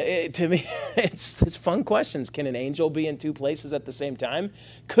 To me, it's fun questions. Can an angel be in 2 places at the same time?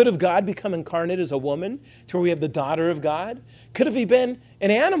 Could have God become incarnate as a woman to where we have the daughter of God? Could have he been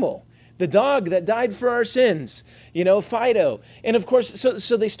an animal? The dog that died for our sins, Fido. And of course,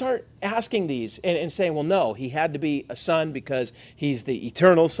 so they start asking these and saying, well, no, he had to be a son because he's the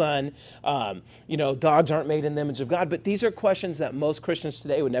eternal son. Dogs aren't made in the image of God. But these are questions that most Christians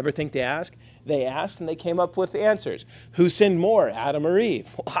today would never think to ask. They asked and they came up with answers. Who sinned more, Adam or Eve?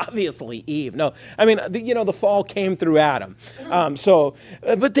 Well, obviously Eve. No, the fall came through Adam.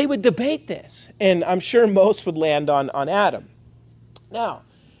 But they would debate this. And I'm sure most would land on Adam. Now,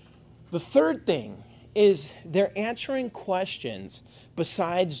 the third thing is they're answering questions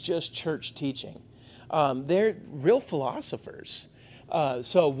besides just church teaching. They're real philosophers.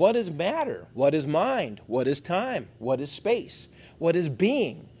 So what is matter? What is mind? What is time? What is space? What is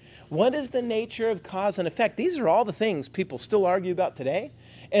being? What is the nature of cause and effect? These are all the things people still argue about today.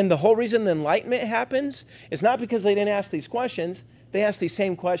 And the whole reason the Enlightenment happens is not because they didn't ask these questions. They asked these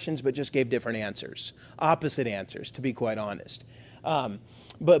same questions but just gave different answers, opposite answers, to be quite honest.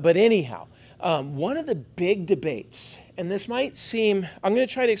 But anyhow, one of the big debates, and this might seem, I'm going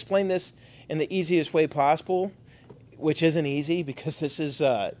to try to explain this in the easiest way possible, which isn't easy because this is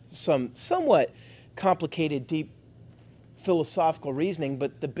some somewhat complicated, deep philosophical reasoning,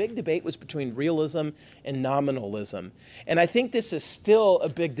 but the big debate was between realism and nominalism. And I think this is still a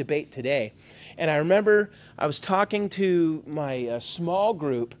big debate today. And I remember I was talking to my small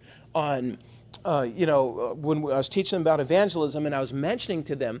group on when I was teaching them about evangelism, and I was mentioning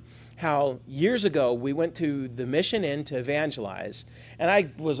to them how years ago we went to the Mission Inn to evangelize, and I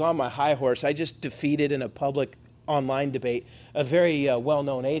was on my high horse. I just defeated in a public online debate a very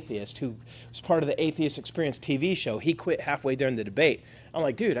well-known atheist who was part of the Atheist Experience TV show. He quit halfway during the debate. I'm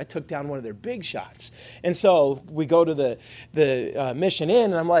like, dude, I took down one of their big shots. And so we go to the Mission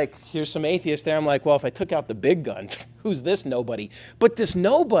Inn, and I'm like, here's some atheists there. I'm like, well, if I took out the big gun, who's this nobody? But this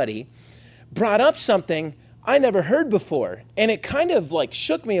nobody brought up something I never heard before, and it kind of like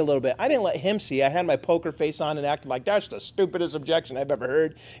shook me a little bit. I didn't let him see. I had my poker face on and acted like that's the stupidest objection I've ever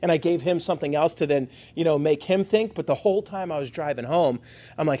heard, and I gave him something else to then, make him think. But the whole time I was driving home,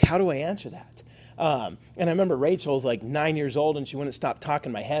 I'm like, how do I answer that? And I remember Rachel was like 9 years old, and she wouldn't stop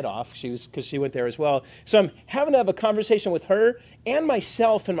talking my head off. Because she went there as well. So I'm having to have a conversation with her and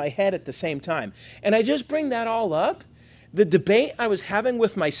myself in my head at the same time. And I just bring that all up. The debate I was having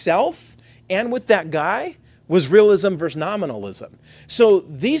with myself and with that guy was realism versus nominalism. So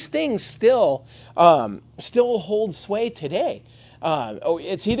these things still hold sway today.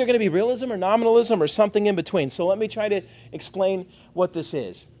 It's either going to be realism or nominalism or something in between. So let me try to explain what this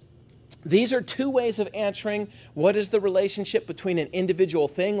is. These are 2 ways of answering what is the relationship between an individual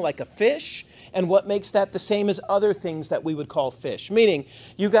thing like a fish and what makes that the same as other things that we would call fish. Meaning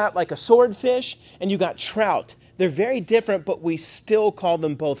you got like a swordfish and you got trout. They're very different, but we still call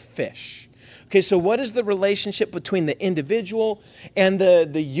them both fish. Okay, so what is the relationship between the individual and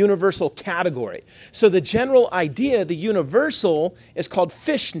the universal category? So the general idea, the universal, is called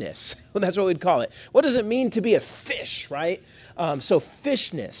fishness. That's what we'd call it. What does it mean to be a fish, right? So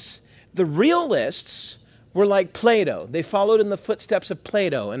fishness. The realists were like Plato. They followed in the footsteps of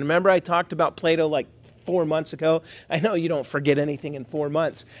Plato. And remember I talked about Plato like 4 months ago. I know you don't forget anything in 4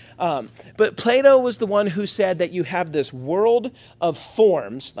 months. But Plato was the one who said that you have this world of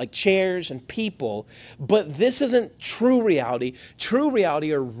forms, like chairs and people, but this isn't true reality. True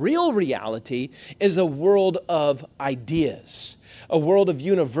reality, or real reality, is a world of ideas, a world of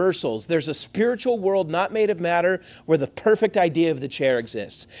universals. There's a spiritual world not made of matter where the perfect idea of the chair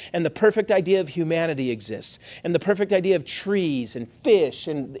exists, and the perfect idea of humanity exists, and the perfect idea of trees and fish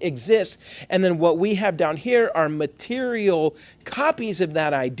and exists. And then what we have down here are material copies of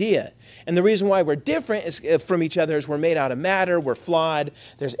that idea. And the reason why we're different is from each other is we're made out of matter, we're flawed,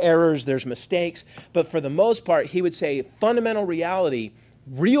 there's errors, there's mistakes. But for the most part, he would say fundamental reality,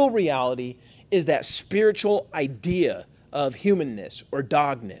 real reality, is that spiritual idea of humanness or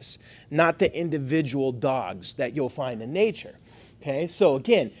dogness, not the individual dogs that you'll find in nature. Okay, so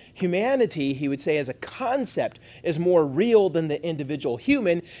again, humanity, he would say, as a concept is more real than the individual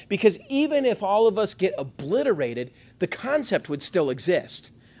human, because even if all of us get obliterated, the concept would still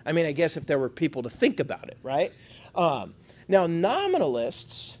exist. I mean, I guess if there were people to think about it, right? Now,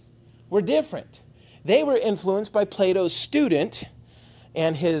 nominalists were different. They were influenced by Plato's student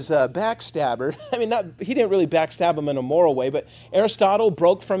and his backstabber. I mean, he didn't really backstab him in a moral way, but Aristotle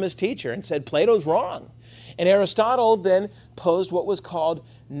broke from his teacher and said Plato's wrong. And Aristotle then posed what was called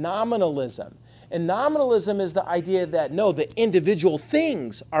nominalism. And nominalism is the idea that, no, the individual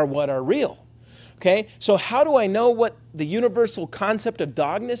things are what are real. Okay, so how do I know what the universal concept of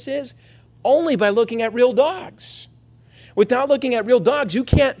dogness is? Only by looking at real dogs. Without looking at real dogs, you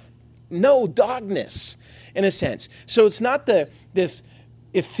can't know dogness, in a sense. So it's not this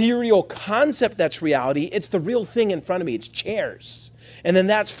ethereal concept that's reality, it's the real thing in front of me. It's chairs. And then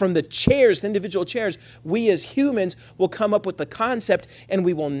that's from the chairs, the individual chairs, we as humans will come up with the concept and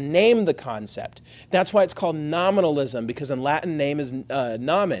we will name the concept. That's why it's called nominalism, because in Latin name is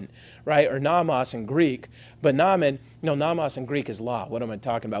nomen, right? Or nomos in Greek. But nomen, no, nomos in Greek is law. What am I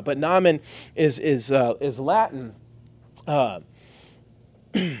talking about? But nomen is Latin.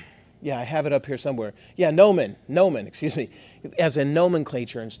 Yeah, I have it up here somewhere. Yeah, nomen, excuse me, as in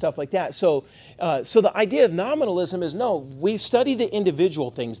nomenclature and stuff like that. So the idea of nominalism is, no, we study the individual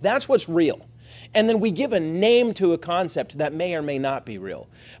things. That's what's real. And then we give a name to a concept that may or may not be real.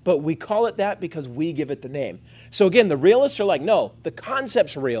 But we call it that because we give it the name. So again, the realists are like, no, the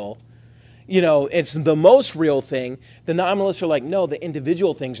concept's real. You know, it's the most real thing. The nominalists are like, no, the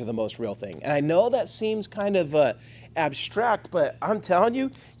individual things are the most real thing. And I know that seems kind of abstract, but I'm telling you,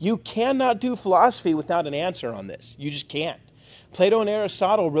 you cannot do philosophy without an answer on this. You just can't. Plato and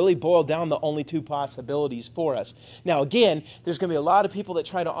Aristotle really boil down the only two possibilities for us. Now, again, there's going to be a lot of people that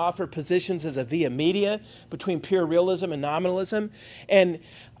try to offer positions as a via media between pure realism and nominalism. And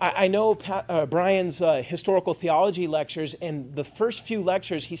I know Brian's historical theology lectures, and the first few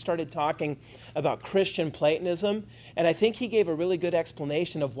lectures he started talking about Christian Platonism, and I think he gave a really good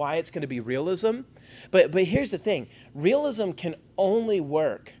explanation of why it's going to be realism. But here's the thing. Realism can only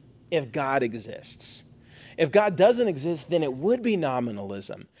work if God exists. If God doesn't exist, then it would be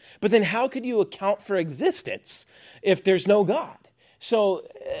nominalism. But then how could you account for existence if there's no God? So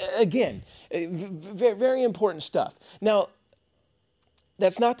again, very important stuff. Now,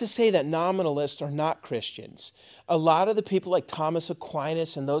 that's not to say that nominalists are not Christians. A lot of the people like Thomas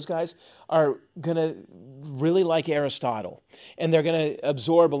Aquinas and those guys are going to really like Aristotle, and they're going to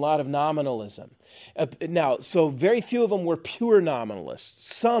absorb a lot of nominalism. Now, so very few of them were pure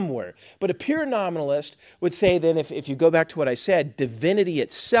nominalists. Some were. But a pure nominalist would say then, if you go back to what I said, divinity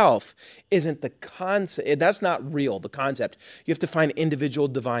itself isn't the concept. That's not real, the concept. You have to find individual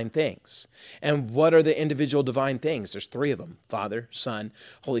divine things. And what are the individual divine things? There's three of them: Father, Son,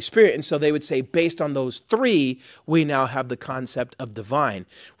 Holy Spirit. And so they would say, based on those three, we now have the concept of divine.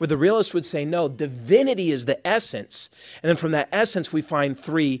 Where the realists would say, no, divinity is the essence. And then from that essence, we find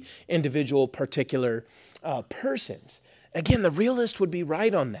three individual particular persons. Again, the realist would be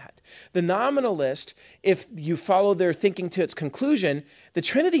right on that. The nominalist, if you follow their thinking to its conclusion, the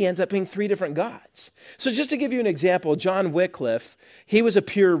Trinity ends up being three different gods. So just to give you an example, John Wycliffe, he was a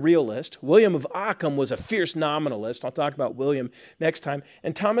pure realist. William of Ockham was a fierce nominalist. I'll talk about William next time.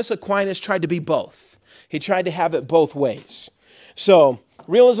 And Thomas Aquinas tried to be both. He tried to have it both ways. So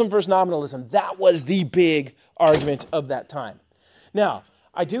realism versus nominalism, that was the big argument of that time. Now,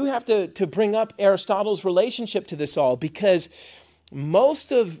 I do have to bring up Aristotle's relationship to this all, because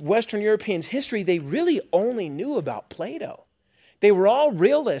most of Western Europeans' history, they really only knew about Plato. They were all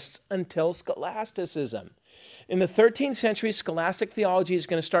realists until Scholasticism. In the 13th century, scholastic theology is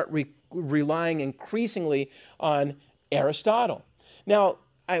going to start relying increasingly on Aristotle. Now,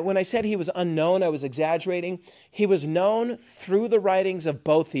 when I said he was unknown, I was exaggerating. He was known through the writings of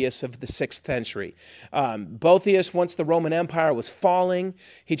Boethius of the 6th century. Boethius, once the Roman Empire was falling,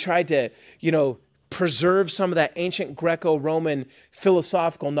 he tried to, preserve some of that ancient Greco-Roman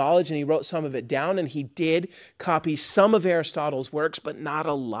philosophical knowledge, and he wrote some of it down, and he did copy some of Aristotle's works, but not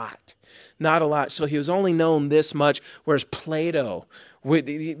a lot. Not a lot. So he was only known this much, whereas Plato,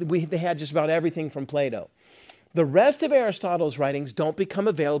 they had just about everything from Plato. The rest of Aristotle's writings don't become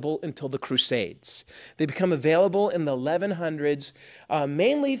available until the Crusades. They become available in the 1100s,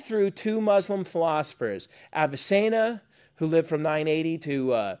 mainly through two Muslim philosophers, Avicenna, who lived from 980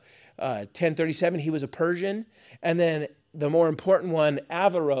 to 1037. He was a Persian. And then the more important one,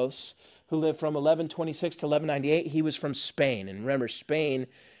 Averroes, who lived from 1126 to 1198. He was from Spain. And remember, Spain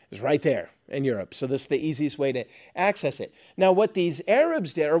is right there in Europe. So this is the easiest way to access it. Now, what these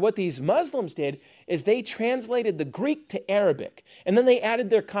Arabs did, or what these Muslims did, is they translated the Greek to Arabic, and then they added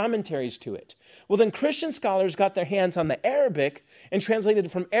their commentaries to it. Well, then Christian scholars got their hands on the Arabic and translated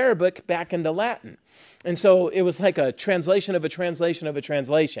it from Arabic back into Latin. And so it was like a translation of a translation of a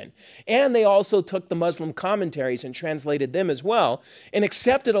translation. And they also took the Muslim commentaries and translated them as well, and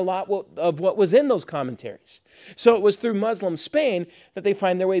accepted a lot of what was in those commentaries. So it was through Muslim Spain that they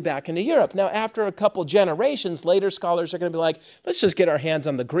find their way back into Europe. Now, after a couple generations, later scholars are going to be like, let's just get our hands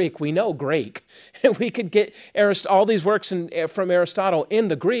on the Greek. We know Greek. We could get all these works from Aristotle in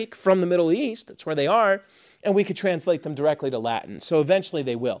the Greek from the Middle East. That's where they are. And we could translate them directly to Latin. So eventually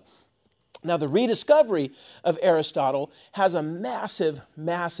they will. Now, the rediscovery of Aristotle has a massive,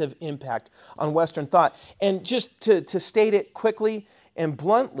 massive impact on Western thought. And just to state it quickly and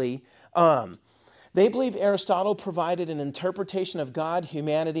bluntly, they believe Aristotle provided an interpretation of God,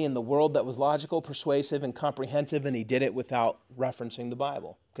 humanity, and the world that was logical, persuasive, and comprehensive, and he did it without referencing the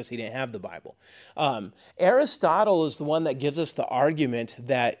Bible, because he didn't have the Bible. Aristotle is the one that gives us the argument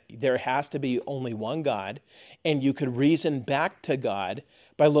that there has to be only one God, and you could reason back to God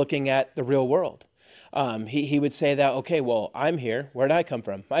by looking at the real world. He would say that, okay, well, I'm here. Where'd I come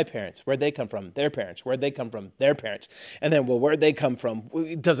from? My parents. Where'd they come from? Their parents. Where'd they come from? Their parents. And then, well, where'd they come from?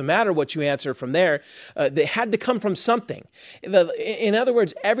 It doesn't matter what you answer from there. They had to come from something. In other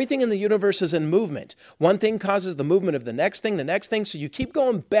words, everything in the universe is in movement. One thing causes the movement of the next thing. So you keep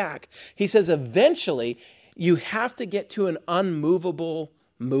going back. He says eventually you have to get to an unmovable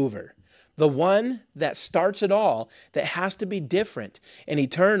mover. The one that starts it all, that has to be different and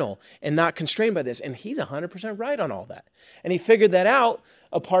eternal and not constrained by this. And he's 100% right on all that. And he figured that out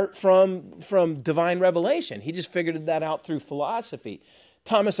apart from divine revelation. He just figured that out through philosophy.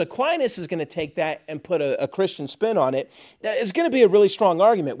 Thomas Aquinas is going to take that and put a Christian spin on it. It's going to be a really strong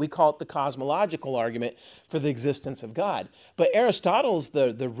argument. We call it the cosmological argument for the existence of God. But Aristotle's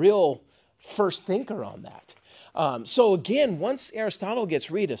the real first thinker on that. So again, once Aristotle gets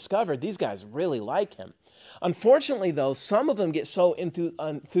rediscovered, these guys really like him. Unfortunately, though, some of them get so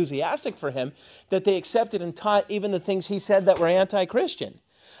enthusiastic for him that they accepted and taught even the things he said that were anti-Christian,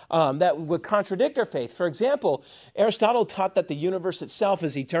 that would contradict our faith. For example, Aristotle taught that the universe itself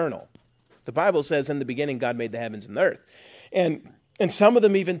is eternal. The Bible says, in the beginning, God made the heavens and the earth. And some of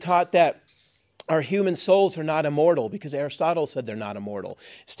them even taught that our human souls are not immortal, because Aristotle said they're not immortal.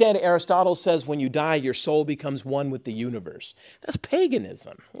 Instead, Aristotle says when you die, your soul becomes one with the universe. That's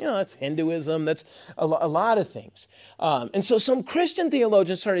paganism. That's Hinduism. That's a lot of things. And so some Christian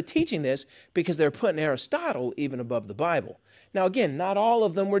theologians started teaching this because they're putting Aristotle even above the Bible. Now, again, not all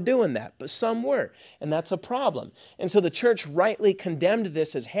of them were doing that, but some were, and that's a problem. And so the church rightly condemned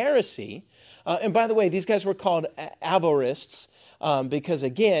this as heresy. And by the way, these guys were called Avarists. Because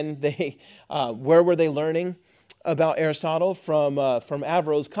again, where were they learning about Aristotle? From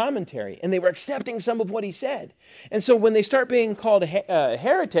Averroes' commentary. And they were accepting some of what he said. And so when they start being called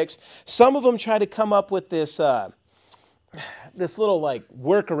heretics, some of them try to come up with this little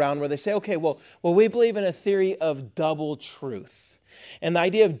workaround where they say, okay, well, we believe in a theory of double truth. And the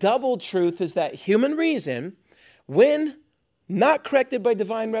idea of double truth is that human reason, when not corrected by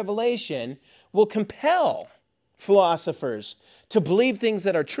divine revelation, will compel philosophers to believe things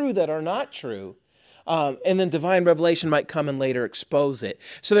that are true that are not true, and then divine revelation might come and later expose it.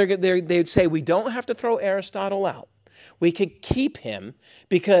 So they'd say, we don't have to throw Aristotle out. We could keep him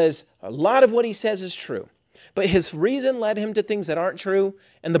because a lot of what he says is true. But his reason led him to things that aren't true,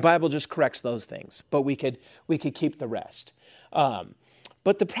 and the Bible just corrects those things. But we could keep the rest.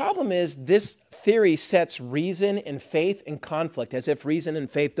 But the problem is this theory sets reason and faith in conflict, as if reason and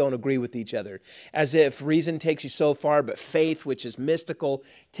faith don't agree with each other, as if reason takes you so far, but faith, which is mystical,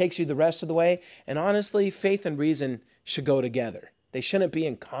 takes you the rest of the way. And honestly, faith and reason should go together. They shouldn't be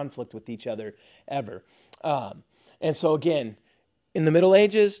in conflict with each other ever. And so again, In the Middle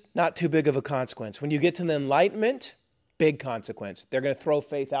Ages, not too big of a consequence. When you get to the Enlightenment, big consequence. They're going to throw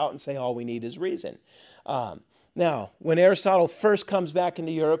faith out and say all we need is reason. Now, when Aristotle first comes back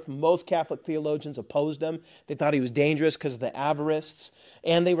into Europe, most Catholic theologians opposed him. They thought he was dangerous because of the avarists,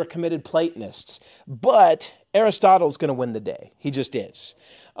 and they were committed Platonists. But Aristotle's going to win the day. He just is.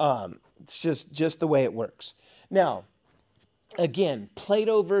 It's just the way it works. Now, again,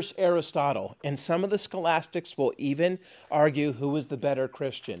 Plato versus Aristotle, and some of the scholastics will even argue who was the better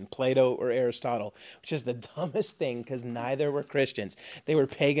Christian, Plato or Aristotle, which is the dumbest thing because neither were Christians. They were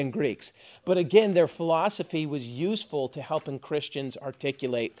pagan Greeks. But again, their philosophy was useful to helping Christians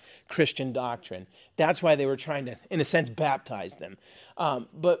articulate Christian doctrine. That's why they were trying to, in a sense, baptize them.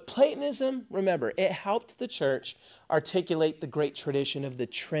 But Platonism, remember, it helped the church articulate the great tradition of the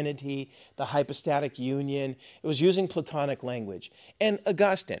Trinity, the hypostatic union. It was using Platonic language. And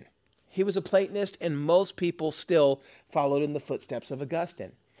Augustine, he was a Platonist, and most people still followed in the footsteps of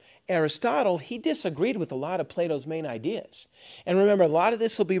Augustine. Aristotle, he disagreed with a lot of Plato's main ideas. And remember, a lot of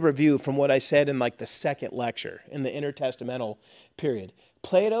this will be reviewed from what I said in like the second lecture in the intertestamental period.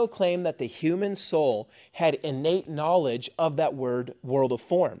 Plato claimed that the human soul had innate knowledge of that world of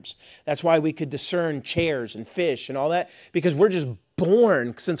forms. That's why we could discern chairs and fish and all that, because we're just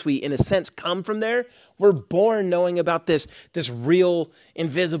born, since we, in a sense, come from there, we're born knowing about this real,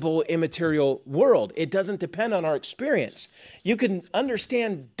 invisible, immaterial world. It doesn't depend on our experience. You can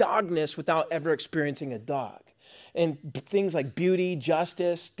understand dogness without ever experiencing a dog. And things like beauty,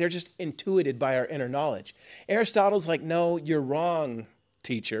 justice, they're just intuited by our inner knowledge. Aristotle's like, no, you're wrong,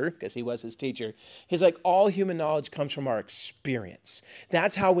 teacher, because he was his teacher. He's like, all human knowledge comes from our experience.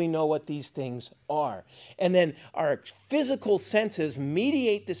 That's how we know what these things are. And then our physical senses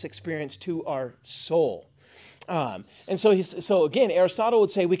mediate this experience to our soul. And so again, Aristotle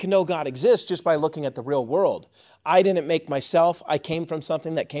would say we can know God exists just by looking at the real world. I didn't make myself. I came from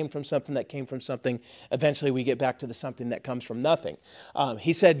something that came from something that came from something. Eventually, we get back to the something that comes from nothing.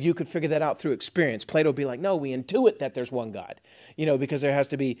 He said you could figure that out through experience. Plato would be like, no, we intuit that there's one God, because there has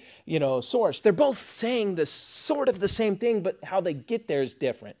to be, source. They're both saying sort of the same thing, but how they get there is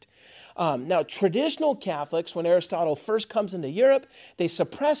different. Now, traditional Catholics, when Aristotle first comes into Europe, they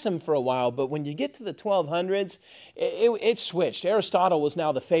suppress him for a while, but when you get to the 1200s, it switched. Aristotle was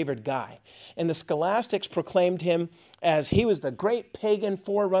now the favored guy, and the scholastics proclaimed him as he was the great pagan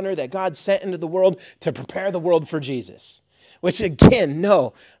forerunner that God sent into the world to prepare the world for Jesus. Which again,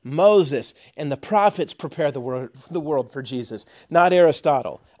 no, Moses and the prophets prepare the world for Jesus, not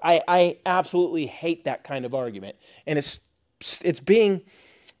Aristotle. I absolutely hate that kind of argument, and it's being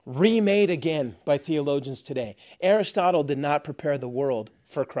remade again by theologians today. Aristotle did not prepare the world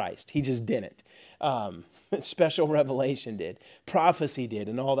for Christ. He just didn't. Special revelation did. Prophecy did,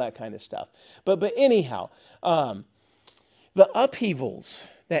 and all that kind of stuff. But anyhow, the upheavals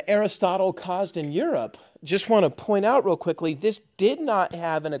that Aristotle caused in Europe, just want to point out real quickly, this did not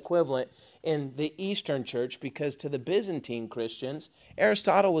have an equivalent in the Eastern Church, because to the Byzantine Christians,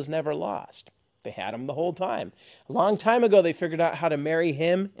 Aristotle was never lost. They had him the whole time. A long time ago, they figured out how to marry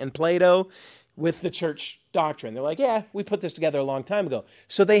him and Plato with the church doctrine. They're like, yeah, we put this together a long time ago.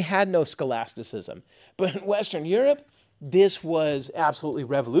 So they had no scholasticism. But in Western Europe, this was absolutely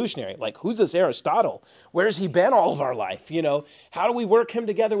revolutionary. Like, who's this Aristotle? Where's he been all of our life? How do we work him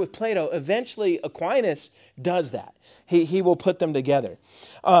together with Plato? Eventually, Aquinas does that. He will put them together.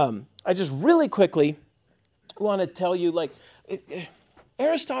 I just really quickly want to tell you,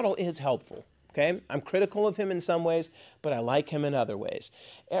 Aristotle is helpful. Okay, I'm critical of him in some ways, but I like him in other ways.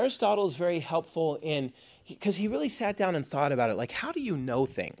 Aristotle is very helpful because he really sat down and thought about it. Like, how do you know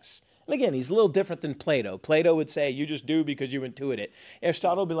things? And again, he's a little different than Plato. Plato would say, you just do because you intuit it.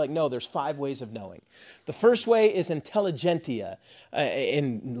 Aristotle would be like, no, there's 5 ways of knowing. The first way is intelligentia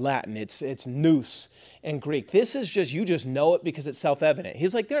in Latin. It's nous in Greek. This is you just know it because it's self-evident.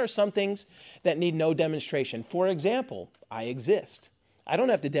 He's like, there are some things that need no demonstration. For example, I exist. I don't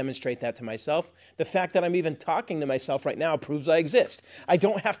have to demonstrate that to myself. The fact that I'm even talking to myself right now proves I exist. I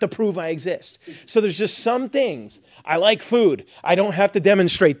don't have to prove I exist. So there's just some things. I like food. I don't have to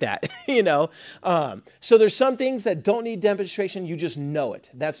demonstrate that, So there's some things that don't need demonstration. You just know it.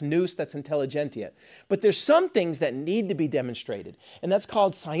 That's nous, that's intelligentia. But there's some things that need to be demonstrated, and that's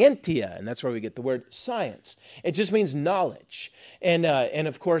called scientia, and that's where we get the word science. It just means knowledge. And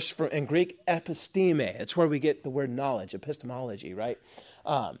of course, in Greek, episteme. It's where we get the word knowledge, epistemology, right?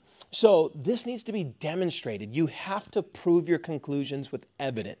 So this needs to be demonstrated. You have to prove your conclusions with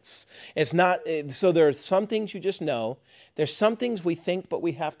evidence. It's not, so there are some things you just know. There's some things we think, but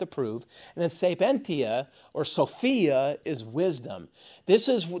we have to prove. And then sapientia, or Sophia, is wisdom. This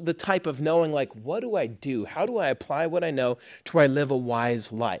is the type of knowing, like, what do I do? How do I apply what I know to where I live a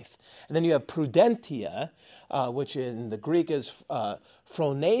wise life? And then you have prudentia, which in the Greek is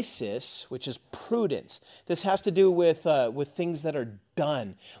phronesis, which is prudence. This has to do with things that are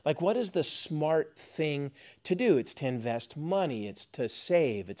done. Like, what is the smart thing to do? It's to invest money. It's to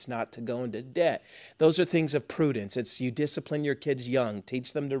save. It's not to go into debt. Those are things of prudence. It's you discipline your kids young,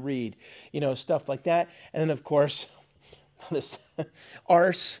 teach them to read, stuff like that. And then, of course, this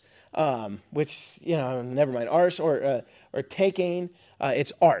ars, which, never mind, ars or taking,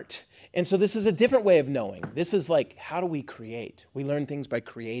 it's art. And so this is a different way of knowing. This is like, how do we create? We learn things by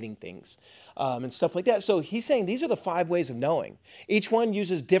creating things and stuff like that. So he's saying these are the 5 ways of knowing. Each one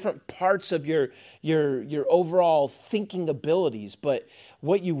uses different parts of your overall thinking abilities. But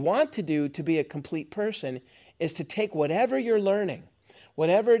what you want to do to be a complete person is to take whatever you're learning,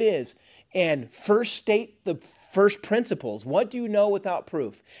 whatever it is, and first state the first principles. What do you know without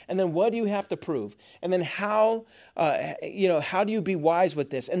proof? And then what do you have to prove? And then how do you be wise with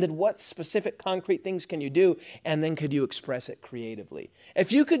this? And then what specific concrete things can you do? And then could you express it creatively?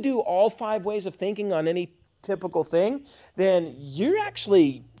 If you could do all 5 ways of thinking on any typical thing, then you're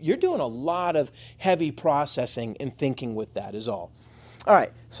doing a lot of heavy processing and thinking with that is all. All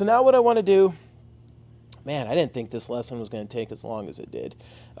right, so now what I want to do, man, I didn't think this lesson was going to take as long as it did.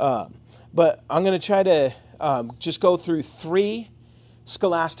 But I'm going to try to just go through 3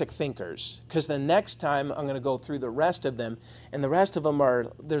 scholastic thinkers, because the next time I'm going to go through the rest of them, and the rest of them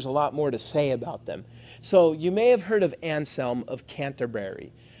there's a lot more to say about them. So you may have heard of Anselm of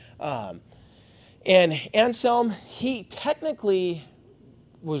Canterbury. And Anselm, he technically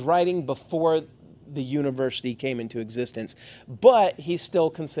was writing before the university came into existence, but he's still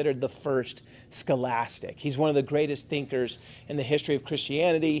considered the first scholastic. He's one of the greatest thinkers in the history of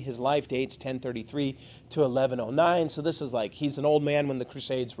Christianity. His life dates 1033 to 1109. So this is like, he's an old man when the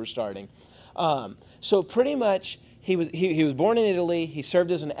Crusades were starting. So pretty much, he was born in Italy. He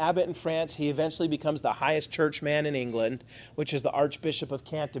served as an abbot in France. He eventually becomes the highest churchman in England, which is the Archbishop of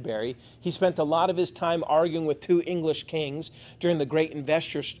Canterbury. He spent a lot of his time arguing with 2 English kings during the great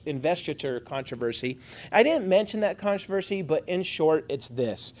investiture controversy. I didn't mention that controversy, but in short, it's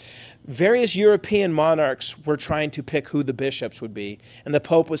this. Various European monarchs were trying to pick who the bishops would be, and the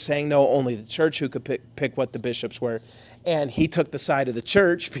Pope was saying, no, only the church who could pick what the bishops were. And he took the side of the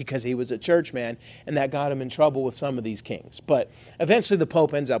church because he was a churchman, and that got him in trouble with some of these kings. But eventually the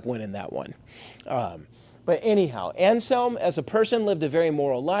Pope ends up winning that one. But anyhow, Anselm, as a person, lived a very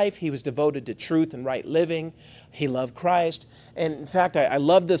moral life. He was devoted to truth and right living. He loved Christ. And in fact, I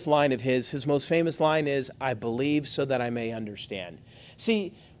love this line of his. His most famous line is, I believe so that I may understand.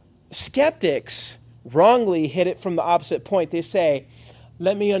 See, skeptics wrongly hit it from the opposite point. They say,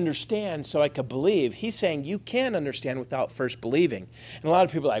 let me understand so I could believe. He's saying you can't understand without first believing. And a lot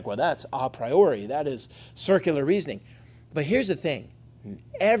of people are like, well, that's a priori. That is circular reasoning. But here's the thing.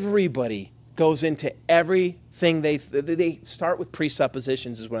 Everybody goes into everything. They start with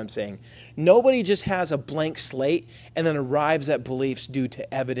presuppositions is what I'm saying. Nobody just has a blank slate and then arrives at beliefs due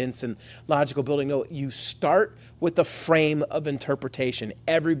to evidence and logical building. No, you start with the frame of interpretation.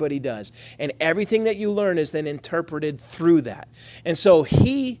 Everybody does. And everything that you learn is then interpreted through that. And so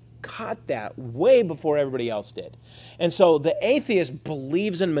he caught that way before everybody else did. And so the atheist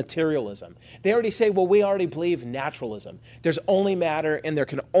believes in materialism. They already say, well, we already believe naturalism. There's only matter and there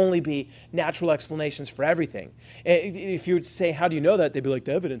can only be natural explanations for everything. If you would say, how do you know that? They'd be like,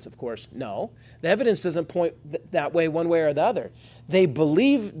 the evidence, of course. No, the evidence doesn't point that way one way or the other. They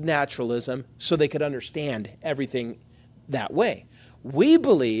believe naturalism so they could understand everything that way. We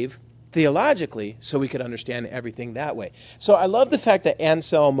believe theologically, so we could understand everything that way. So I love the fact that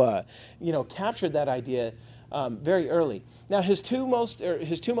Anselm, captured that idea very early. Now, his two most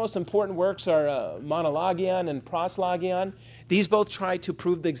important works are Monologion and Proslogion. These both try to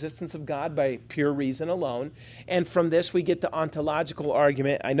prove the existence of God by pure reason alone. And from this, we get the ontological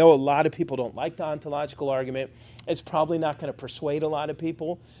argument. I know a lot of people don't like the ontological argument. It's probably not going to persuade a lot of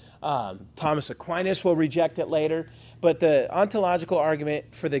people. Thomas Aquinas will reject it later. But the ontological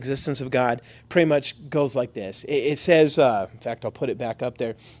argument for the existence of God pretty much goes like this. It says, in fact, I'll put it back up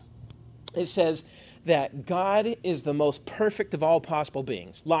there. It says that God is the most perfect of all possible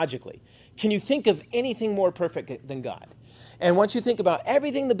beings, logically. Can you think of anything more perfect than God? And once you think about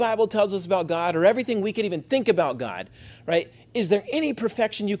everything the Bible tells us about God, or everything we could even think about God, right? Is there any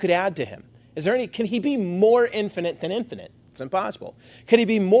perfection you could add to him? Can he be more infinite than infinite? It's impossible. Could he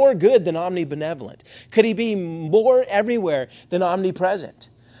be more good than omnibenevolent? Could he be more everywhere than omnipresent?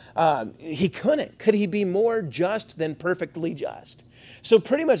 He couldn't. Could he be more just than perfectly just? So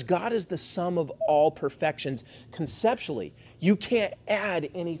pretty much God is the sum of all perfections conceptually. You can't add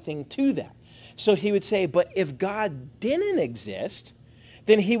anything to that. So he would say, but if God didn't exist,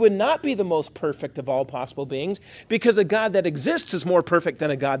 then he would not be the most perfect of all possible beings, because a God that exists is more perfect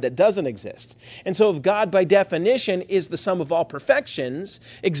than a God that doesn't exist. And so if God by definition is the sum of all perfections,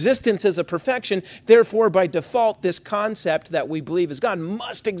 existence is a perfection, therefore by default this concept that we believe is God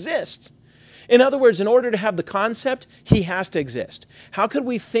must exist. In other words, in order to have the concept, he has to exist. How could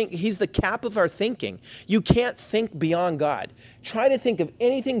we think? He's the cap of our thinking. You can't think beyond God. Try to think of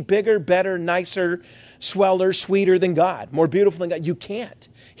anything bigger, better, nicer, sweller, sweeter than God, more beautiful than God. You can't.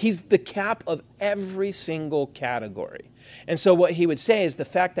 He's the cap of every single category. And so what he would say is the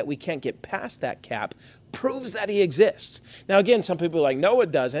fact that we can't get past that cap proves that he exists. Now, again, some people are like, no,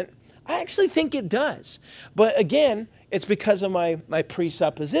 it doesn't. I actually think it does. But again, it's because of my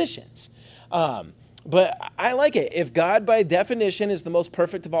presuppositions. But I like it. If God, by definition, is the most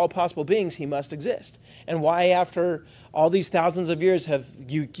perfect of all possible beings, he must exist. And why, after all these thousands of years, have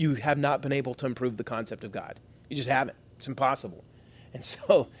you have not been able to improve the concept of God? You just haven't. It's impossible. And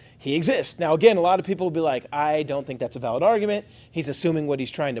so he exists. Now, again, a lot of people will be like, I don't think that's a valid argument. He's assuming what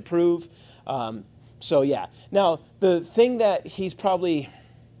he's trying to prove. So, yeah. Now, the thing that he's probably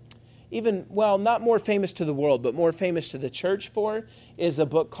even, well, not more famous to the world, but more famous to the church for, is a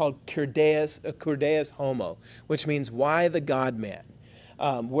book called Cur Deus Homo, which means Why the God-Man,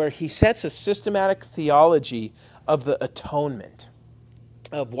 where he sets a systematic theology of the atonement,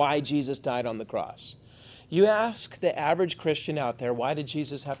 of why Jesus died on the cross. You ask the average Christian out there, why did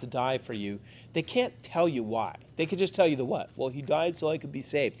Jesus have to die for you? They can't tell you why. They could just tell you the what. Well, he died so I could be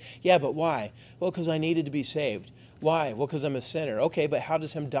saved. Yeah, but why? Well, because I needed to be saved. Why? Well, because I'm a sinner. Okay, but how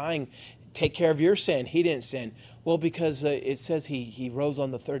does him dying take care of your sin? He didn't sin. Well, because it says he rose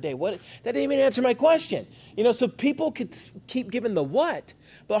on the third day. What? That didn't even answer my question. You know, so people could keep giving the what,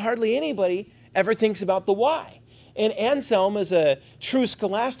 but hardly anybody ever thinks about the why. And Anselm, as a true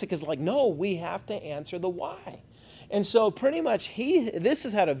scholastic, is like, no, we have to answer the why. And so pretty much this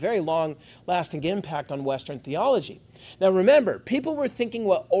has had a very long-lasting impact on Western theology. Now remember, people were thinking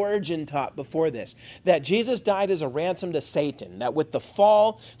what Origen taught before this, that Jesus died as a ransom to Satan, that with the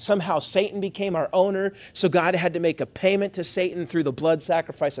fall, somehow Satan became our owner, so God had to make a payment to Satan through the blood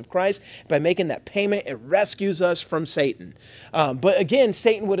sacrifice of Christ. By making that payment, it rescues us from Satan. But again,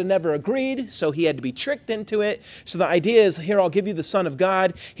 Satan would have never agreed, so he had to be tricked into it. So the idea is, here, I'll give you the Son of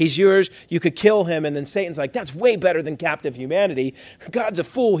God. He's yours. You could kill him. And then Satan's like, that's way better than captive humanity. God's a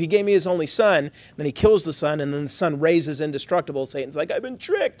fool. He gave me his only son. Then he kills the son, and then the son raises indestructible. Satan's like, I've been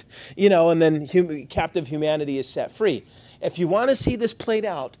tricked. You know, and then captive humanity is set free. If you want to see this played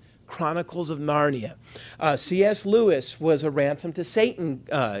out, Chronicles of Narnia. C.S. Lewis was a ransom to Satan.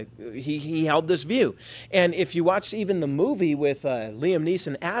 He held this view. And if you watch even the movie with Liam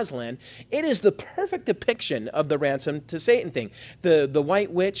Neeson, Aslan, it is the perfect depiction of the ransom to Satan thing. The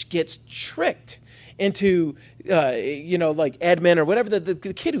white witch gets tricked into, you know, like Edmund or whatever,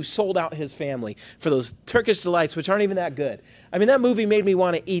 the kid who sold out his family for those Turkish delights, which aren't even that good. I mean, that movie made me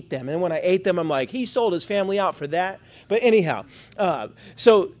want to eat them. And when I ate them, I'm like, he sold his family out for that. But anyhow,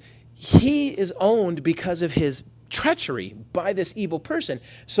 so he is owned because of his treachery by this evil person.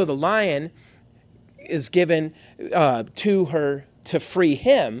 So the lion is given to her to free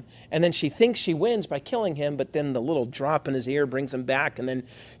him, and then she thinks she wins by killing him, but then the little drop in his ear brings him back, and then,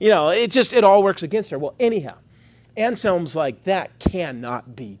 you know, it all works against her. Well, anyhow, Anselm's like, that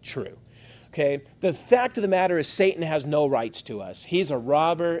cannot be true. Okay, the fact of the matter is Satan has no rights to us. He's a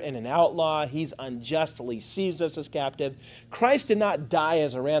robber and an outlaw. He's unjustly seized us as captive. Christ did not die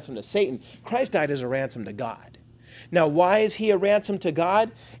as a ransom to Satan. Christ died as a ransom to God. Now, why is he a ransom to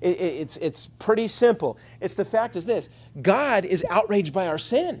God? It's pretty simple. It's the fact is this: God is outraged by our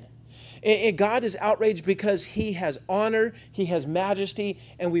sin. God is outraged because he has honor, he has majesty,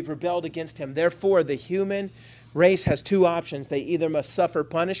 and we've rebelled against him. Therefore, the human race has two options. They either must suffer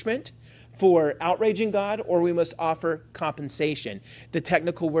punishment for outraging God, or we must offer compensation. The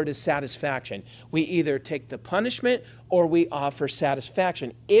technical word is satisfaction. We either take the punishment or we offer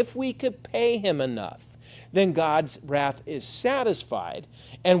satisfaction. If we could pay him enough, then God's wrath is satisfied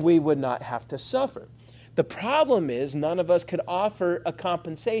and we would not have to suffer. The problem is none of us could offer a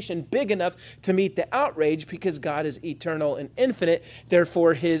compensation big enough to meet the outrage because God is eternal and infinite.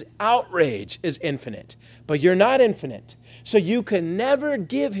 Therefore, his outrage is infinite. But you're not infinite. So you can never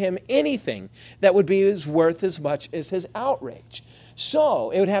give him anything that would be worth as much as his outrage. So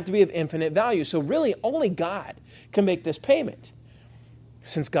it would have to be of infinite value. So really only God can make this payment.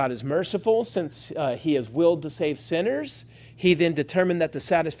 Since God is merciful, since he has willed to save sinners, he then determined that the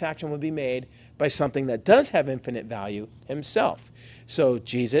satisfaction would be made by something that does have infinite value, himself. So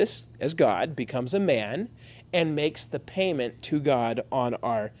Jesus, as God, becomes a man and makes the payment to God on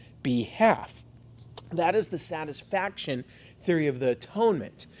our behalf. That is the satisfaction theory of the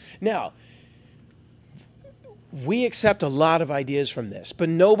atonement. Now, we accept a lot of ideas from this, but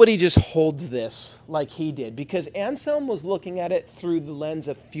nobody just holds this like he did, because Anselm was looking at it through the lens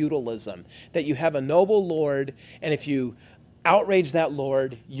of feudalism, that you have a noble lord, and if you outrage that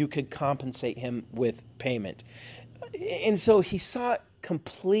lord, you could compensate him with payment. And so he saw it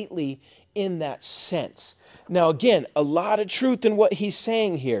completely in that sense. Now, again, a lot of truth in what he's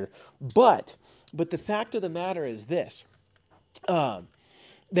saying here, but the fact of the matter is this.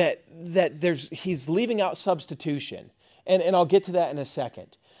 He's leaving out substitution. And I'll get to that in a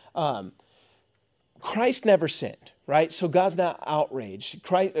second. Christ never sinned, right? So God's not outraged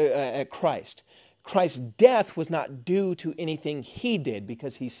at Christ. Christ's death was not due to anything he did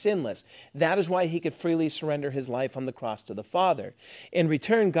because he's sinless. That is why he could freely surrender his life on the cross to the Father. In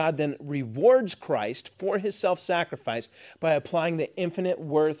return, God then rewards Christ for his self-sacrifice by applying the infinite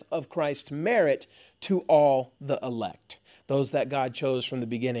worth of Christ's merit to all the elect, those that God chose from the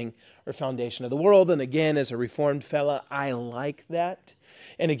beginning or foundation of the world. And again, as a Reformed fella, I like that.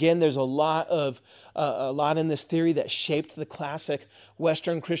 And again, there's a lot in this theory that shaped the classic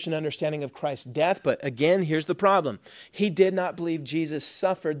Western Christian understanding of Christ's death. But again, here's the problem. He did not believe Jesus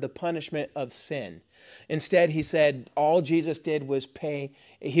suffered the punishment of sin. Instead, he said all Jesus did was pay.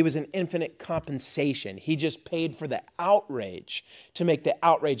 He was an infinite compensation. He just paid for the outrage to make the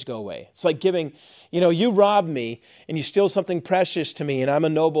outrage go away. It's like giving, you rob me and you steal something precious to me and I'm a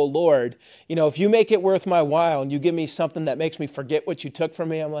noble Lord. If you make it worth my while and you give me something that makes me forget what you took from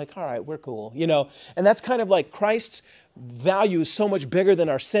me, I'm like, all right, we're cool. And that's kind of like Christ's value is so much bigger than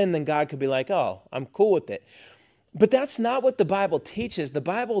our sin, then God could be like, oh, I'm cool with it. But that's not what the Bible teaches. The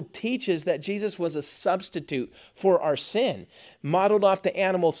Bible teaches that Jesus was a substitute for our sin, modeled off the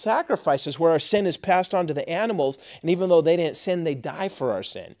animal sacrifices where our sin is passed on to the animals, and even though they didn't sin, they die for our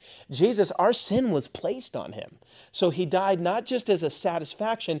sin. Jesus, our sin was placed on him. So he died not just as a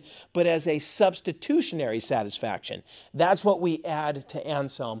satisfaction, but as a substitutionary satisfaction. That's what we add to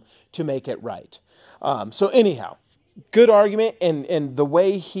Anselm to make it right. So anyhow, good argument, and the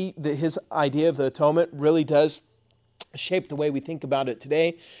way his idea of the atonement really does shape the way we think about it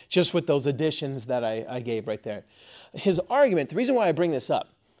today, just with those additions that I gave right there. His argument, the reason why I bring this up,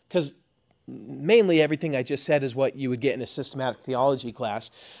 because mainly everything I just said is what you would get in a systematic theology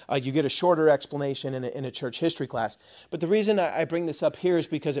class. You get a shorter explanation in a church history class. But the reason I bring this up here is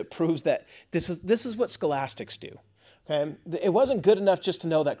because it proves that this is what scholastics do. Okay? It wasn't good enough just to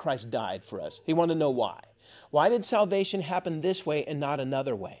know that Christ died for us. He wanted to know why. Why did salvation happen this way and not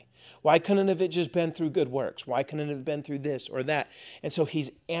another way? Why couldn't it have just been through good works? Why couldn't it have been through this or that? And so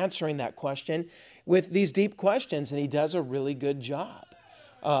he's answering that question with these deep questions, and he does a really good job.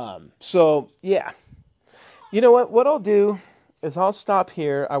 So, yeah. You know what? What I'll do is I'll stop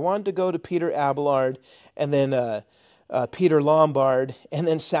here. I wanted to go to Peter Abelard and then Peter Lombard and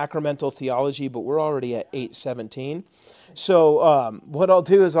then sacramental theology, but we're already at 8:17. So what I'll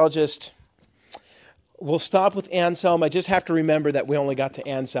do is we'll stop with Anselm. I just have to remember that we only got to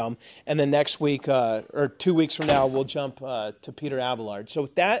Anselm. And then next week, or 2 weeks from now, we'll jump to Peter Abelard. So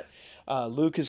with that, Luke is